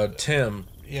Tim.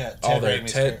 Yeah, All there.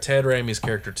 Ted Raimi's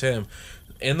character Tim,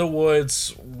 in the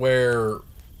woods where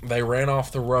they ran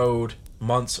off the road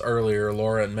months earlier.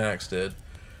 Laura and Max did,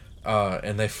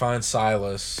 and they find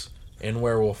Silas in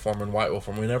werewolf form and white wolf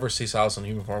form. We never see Silas in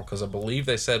human form because I believe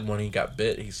they said when he got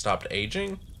bit he stopped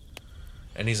aging,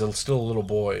 and he's still a little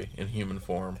boy in human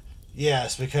form.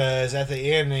 Yes, because at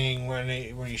the ending, when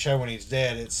you show when he's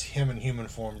dead, it's him in human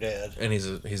form dead. And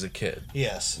he's a kid.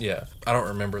 Yes. Yeah, I don't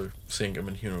remember seeing him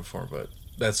in human form, but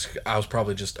I was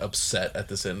probably just upset at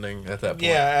this ending at that point.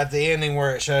 Yeah, at the ending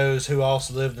where it shows who else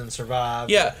lived and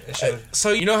survived. Yeah. It showed,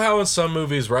 So you know how in some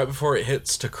movies, right before it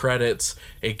hits to credits,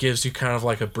 it gives you kind of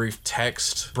like a brief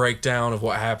text breakdown of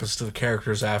what happens to the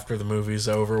characters after the movie's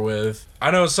over with.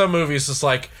 I know in some movies it's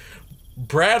like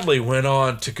Bradley went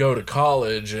on to go to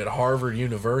college at Harvard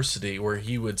University where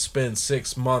he would spend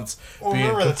 6 months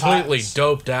being completely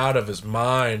doped out of his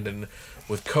mind and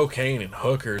with cocaine and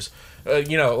hookers.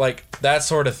 Like that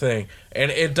sort of thing.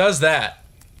 And it does that,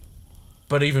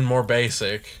 but even more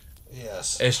basic.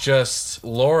 yes. It's just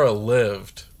Laura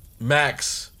lived.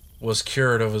 Max was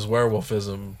cured of his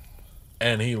werewolfism,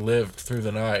 and he lived through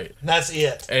the night. That's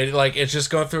it. And it's just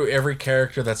going through every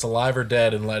character that's alive or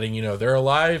dead and letting you know they're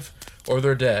alive or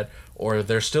they're dead, or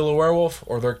they're still a werewolf,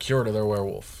 or they're cured of their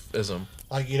werewolfism.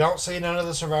 Like, you don't see none of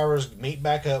the survivors meet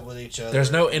back up with each other.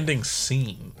 There's no ending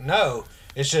scene. No.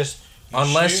 It's just...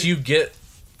 Unless you get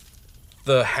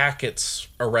the Hackett's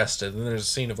arrested, and there's a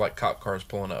scene of, like, cop cars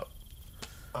pulling up.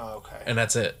 Oh, okay. And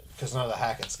that's it. Because none of the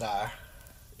Hacketts die.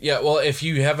 Yeah, well, if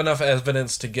you have enough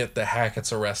evidence to get the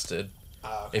Hackett's arrested,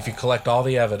 Okay. if you collect all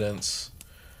the evidence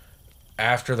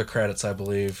after the credits, I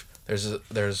believe,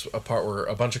 there's a part where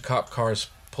a bunch of cop cars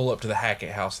pull up to the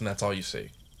Hackett house, and that's all you see.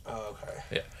 Oh, okay.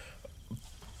 Yeah.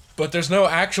 But there's no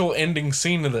actual ending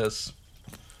scene to this.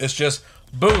 It's just,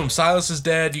 boom, Silas is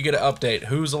dead, you get an update.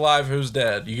 Who's alive, who's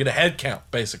dead. You get a head count,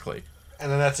 basically.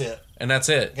 And then that's it. And that's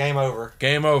it. Game over.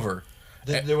 Game over.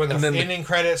 When the ending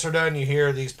credits are done, you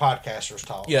hear these podcasters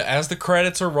talk. Yeah, as the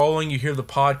credits are rolling, you hear the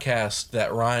podcast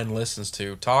that Ryan listens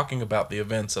to talking about the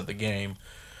events of the game.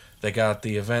 They got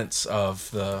the events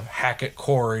of the Hackett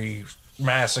Quarry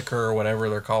massacre, or whatever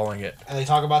they're calling it. And they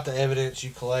talk about the evidence you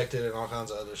collected and all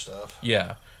kinds of other stuff.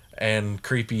 Yeah. And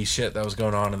creepy shit that was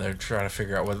going on, and they're trying to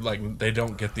figure out what, like, they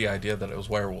don't get the idea that it was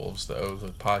werewolves, though. The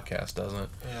podcast doesn't.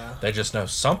 Yeah. They just know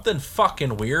something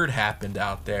fucking weird happened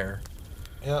out there.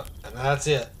 Yep, and that's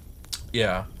it.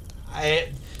 Yeah. The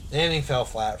ending fell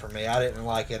flat for me. I didn't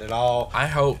like it at all. I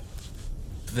hope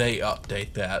they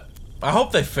update that. I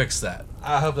hope they fix that.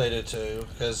 I hope they do too,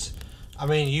 because, I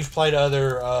mean, you've played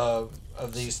other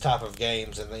of these type of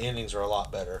games, and the endings are a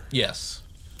lot better. Yes.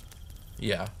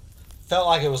 Yeah. Felt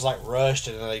like it was like rushed,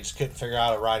 and they just couldn't figure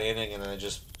out a right ending, and then it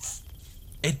just...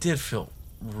 It did feel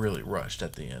really rushed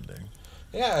at the ending.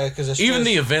 Yeah, because even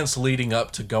the events leading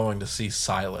up to going to see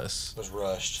Silas was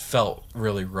rushed. Felt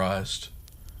really rushed.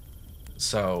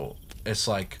 So it's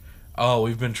like, oh,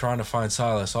 we've been trying to find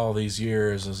Silas all these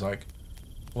years. It's like,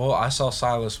 well, I saw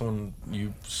Silas when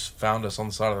you found us on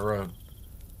the side of the road.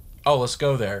 Oh, let's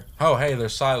go there. Oh, hey,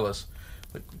 there's Silas.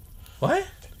 Like, what?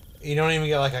 You don't even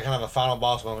get like a kind of a final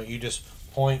boss moment. You just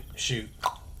point, shoot,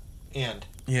 end.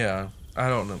 Yeah, I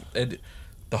don't know.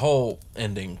 The whole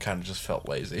ending kind of just felt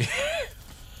lazy.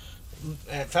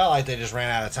 It felt like they just ran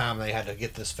out of time. They had to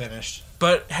get this finished.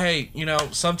 But hey, you know,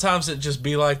 sometimes it just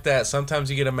be like that. Sometimes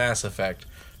you get a Mass Effect,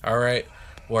 all right,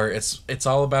 where it's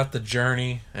all about the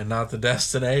journey and not the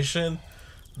destination.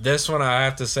 This one, I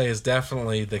have to say, is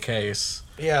definitely the case.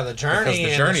 Yeah, the journey.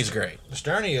 Because the journey's great. The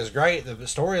journey is great. The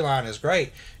storyline is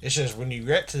great. It's just when you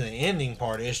get to the ending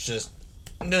part, it's just,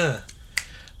 nah.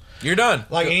 You're done.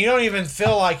 Like, and you don't even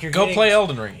feel like you're go getting, play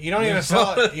Elden Ring. You don't even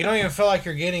feel like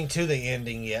you're getting to the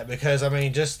ending yet, because I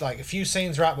mean, just like a few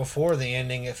scenes right before the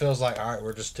ending, it feels like, all right,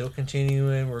 we're just still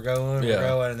continuing, we're going,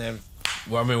 and then.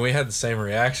 Well, I mean, we had the same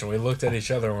reaction. We looked at each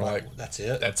other and we're like, "That's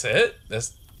it. That's it.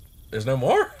 There's no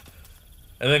more."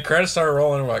 And then credits started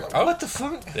rolling, and we're like, "Oh, what the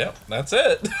fuck?" Yep, that's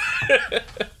it.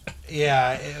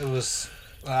 Yeah, it was.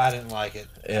 I didn't like it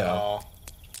at all.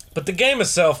 But the game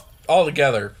itself,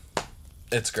 altogether,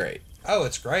 it's great. Oh,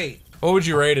 it's great. What would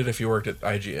you rate it if you worked at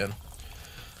IGN?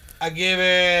 I give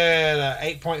it a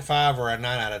 8.5 or a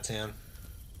 9 out of 10.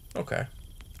 Okay.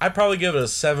 I'd probably give it a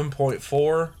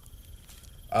 7.4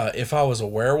 if I was a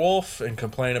werewolf and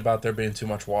complain about there being too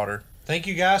much water. Thank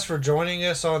you guys for joining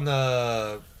us on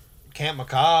the Camp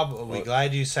Macabre. We're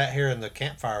glad you sat here in the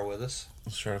campfire with us.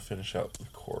 Let's try to finish out the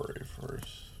quarry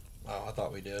first. Oh, I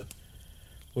thought we did.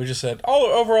 We just said,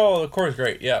 oh, overall, the quarry's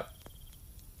great. Yeah.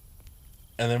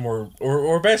 And then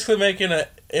we're basically making an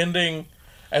ending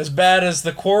as bad as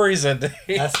the quarry's ending.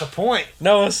 That's the point.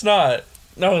 No, it's not.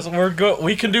 No, we're good.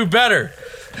 We can do better.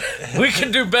 We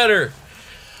can do better.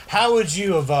 How would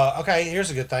you have? Okay, here's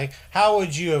a good thing. How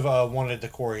would you have wanted the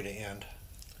quarry to end?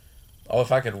 Oh,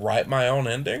 if I could write my own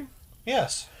ending?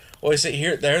 Yes. Well, you see,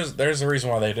 here, there's the reason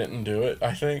why they didn't do it,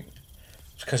 I think.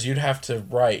 It's because you'd have to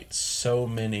write so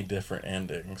many different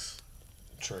endings.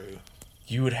 True.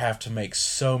 You would have to make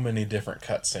so many different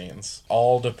cutscenes,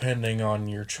 all depending on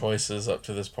your choices up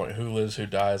to this point. Who lives, who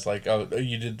dies. Like, oh,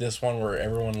 you did this one where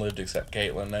everyone lived except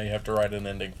Caitlin. Now you have to write an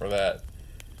ending for that.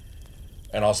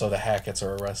 And also the Hacketts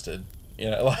are arrested.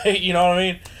 You know, like, you know what I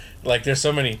mean? Like, there's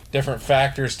so many different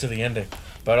factors to the ending.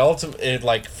 But ultimately,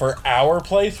 like, for our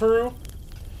playthrough,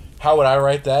 how would I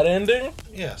write that ending?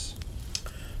 Yes.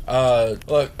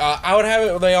 Look, I would have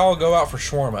it where they all go out for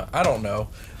shawarma. I don't know.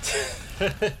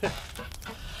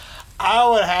 I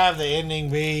would have the ending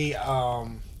be,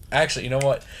 Actually, you know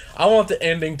what? I want the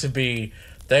ending to be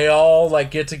they all,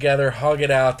 like, get together, hug it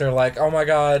out. They're like, oh my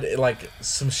god, like,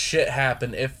 some shit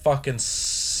happened. It fucking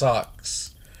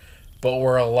sucks. But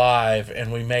we're alive,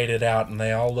 and we made it out, and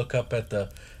they all look up at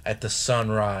the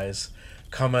sunrise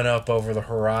coming up over the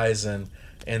horizon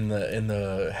in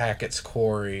the Hackett's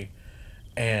quarry.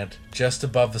 And just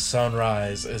above the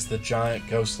sunrise is the giant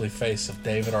ghostly face of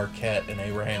David Arquette and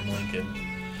Abraham Lincoln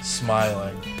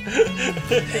smiling.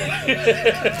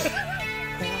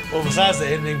 Well, besides the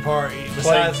ending part,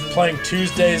 playing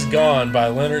Tuesday's Gone by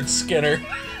Leonard Skinner.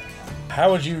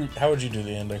 How would you do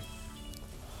the ending?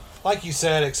 Like you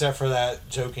said, except for that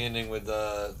joke ending with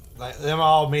them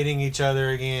all meeting each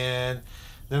other again,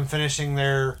 them finishing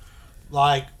their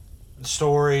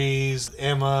stories,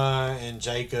 Emma and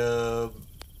Jacob,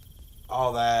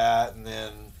 all that, and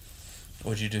then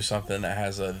would you do something that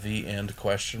has a "the end?"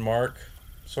 question mark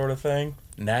sort of thing?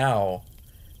 Now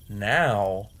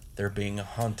they're being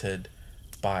hunted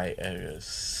by a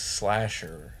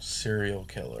slasher serial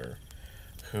killer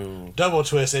who... Double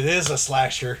twist, it is a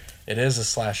slasher. It is a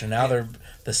slasher. Now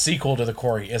the sequel to The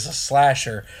Quarry is a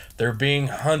slasher. They're being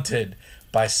hunted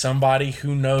by somebody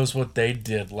who knows what they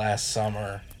did last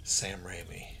summer. Sam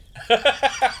Raimi.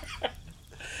 I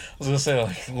was going to say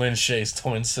like Lin Shaye's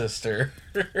twin sister.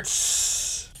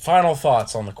 Final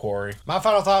thoughts on The Quarry. My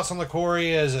final thoughts on The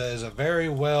Quarry is a very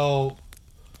well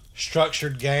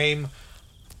structured game.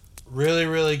 Really,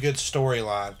 really good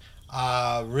storyline.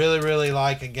 I really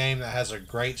like a game that has a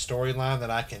great storyline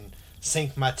that I can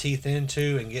sink my teeth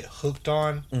into and get hooked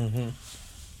on. Mm-hmm.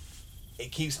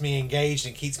 It keeps me engaged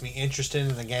and keeps me interested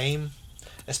in the game,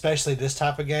 especially this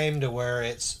type of game to where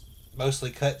it's mostly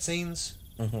cutscenes.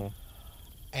 Mm-hmm.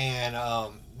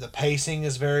 And the pacing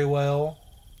is very well.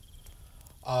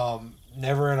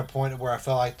 Never at a point where I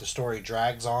feel like the story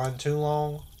drags on too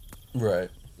long. Right.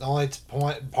 The only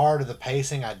part of the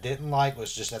pacing I didn't like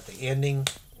was just at the ending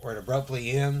where it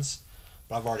abruptly ends.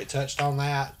 But I've already touched on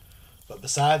that. But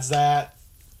besides that,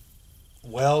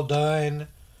 well done.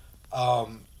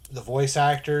 The voice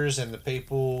actors and the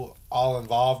people all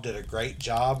involved did a great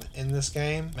job in this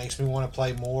game. Makes me want to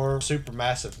play more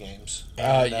Supermassive games.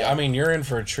 I mean, you're in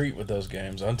for a treat with those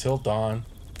games. Until Dawn,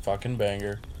 fucking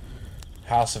banger.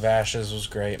 House of Ashes was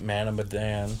great. Man of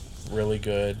Medan, really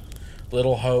good.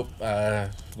 Little Hope,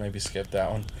 maybe skip that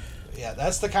one. Yeah,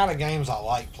 that's the kind of games I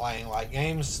like playing. Like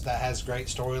games that has great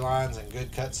storylines and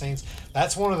good cutscenes.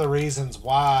 That's one of the reasons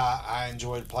why I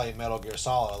enjoyed playing Metal Gear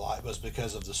Solid a lot, was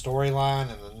because of the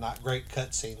storyline and the not great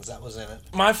cutscenes that was in it.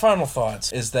 My final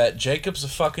thoughts is that Jacob's a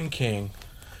fucking king,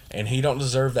 and he don't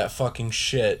deserve that fucking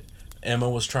shit Emma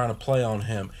was trying to play on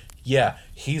him. Yeah,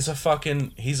 he's a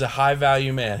high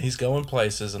value man. He's going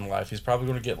places in life. He's probably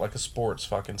going to get like a sports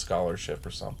fucking scholarship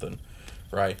or something,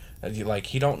 right? Like,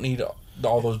 he don't need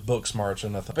all those book smarts or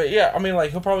nothing. But yeah, I mean,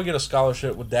 like, he'll probably get a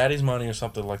scholarship with daddy's money or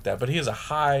something like that. But he is a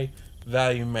high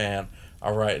value man,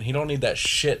 all right? And he don't need that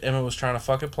shit Emma was trying to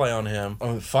fucking play on him. I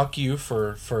mean, fuck you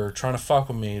for trying to fuck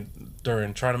with me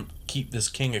during trying to keep this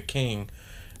king a king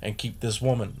and keep this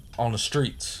woman on the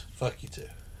streets. Fuck you too.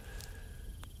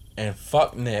 And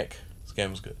fuck Nick. This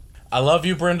game was good. I love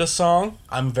you, Brenda Song.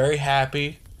 I'm very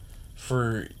happy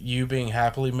for you being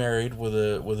happily married with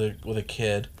a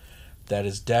kid that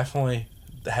is definitely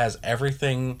has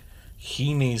everything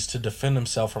he needs to defend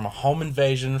himself from a home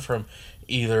invasion from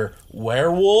either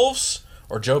werewolves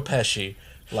or Joe Pesci.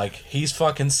 Like, he's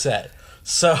fucking set.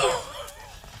 So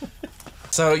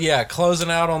yeah,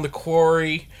 closing out on The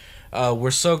Quarry.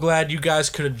 We're so glad you guys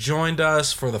could have joined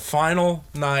us for the final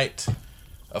night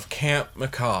of Camp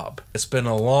Macabre. It's been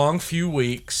a long few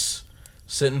weeks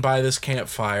sitting by this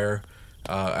campfire.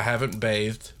 I haven't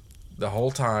bathed the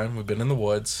whole time. We've been in the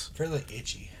woods. Really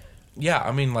itchy. Yeah,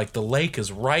 I mean, like, the lake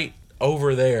is right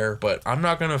over there, but I'm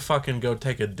not gonna fucking go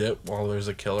take a dip while there's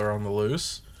a killer on the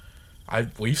loose.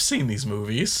 We've seen these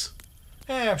movies.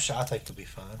 Yeah, I'm sure. I think you'll be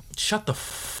fine. Shut the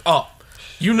f up.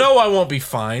 You know I won't be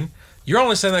fine. You're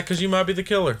only saying that because you might be the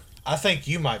killer. I think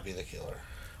you might be the killer.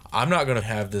 I'm not gonna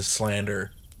have this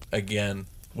slander again.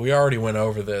 We already went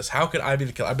over this. How could I be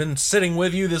the killer? I've been sitting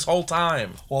with you this whole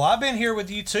time. Well, I've been here with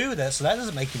you too, so that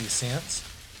doesn't make any sense.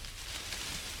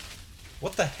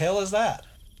 What the hell is that?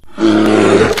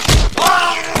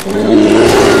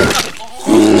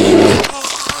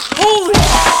 Holy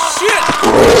shit!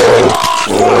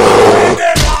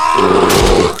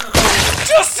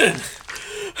 Justin!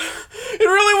 It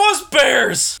really was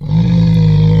bears!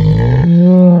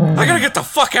 I gotta get the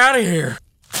fuck out of here.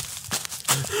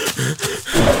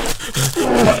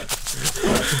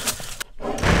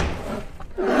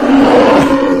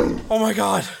 Oh my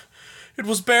god. It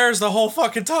was bears the whole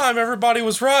fucking time. Everybody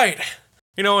was right.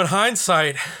 You know, in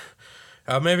hindsight,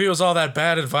 maybe it was all that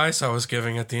bad advice I was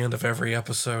giving at the end of every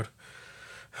episode.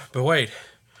 But wait.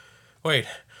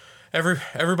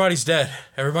 Everybody's dead.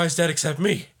 Everybody's dead except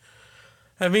me.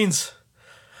 That means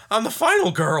I'm the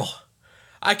final girl.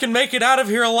 I can make it out of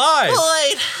here alive.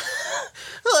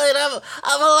 Wait,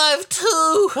 I'm alive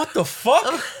too. What the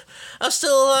fuck? I'm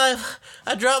still alive.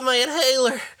 I dropped my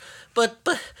inhaler, but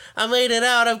I made it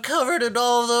out. I'm covered in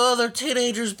all the other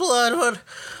teenagers' blood,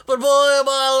 but boy, am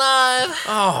I alive.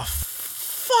 Oh,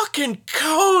 fucking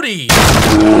Cody!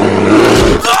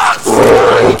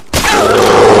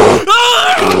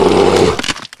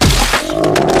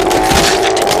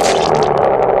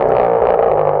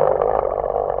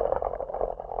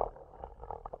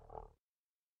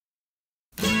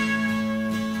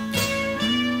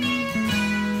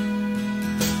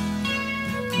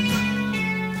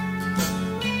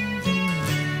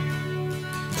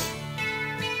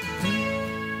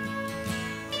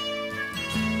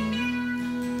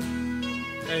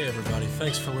 Hey everybody,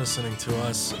 thanks for listening to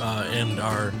us and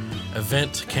our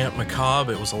event, Camp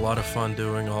Macabre. It was a lot of fun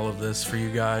doing all of this for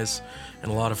you guys and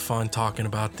a lot of fun talking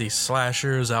about these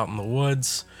slashers out in the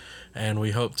woods. And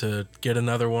we hope to get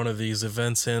another one of these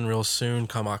events in real soon,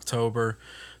 come October.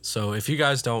 So if you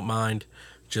guys don't mind,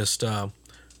 just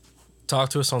talk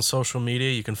to us on social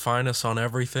media. You can find us on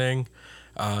everything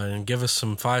and give us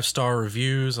some 5-star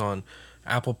reviews on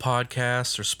Apple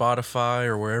Podcasts or Spotify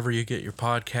or wherever you get your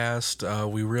podcast.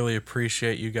 We really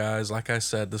appreciate you guys. Like I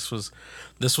said, this was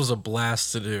a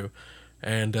blast to do.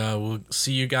 And we'll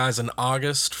see you guys in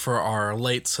August for our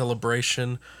late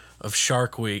celebration of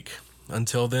Shark Week.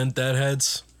 Until then,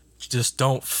 Deadheads, just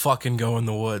don't fucking go in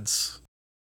the woods.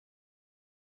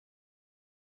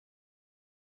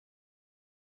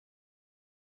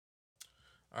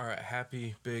 Alright,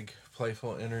 happy, big,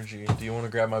 playful energy. Do you want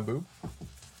to grab my boob?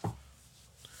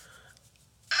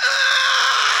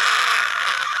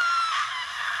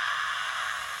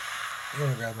 You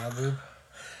want to grab my boob?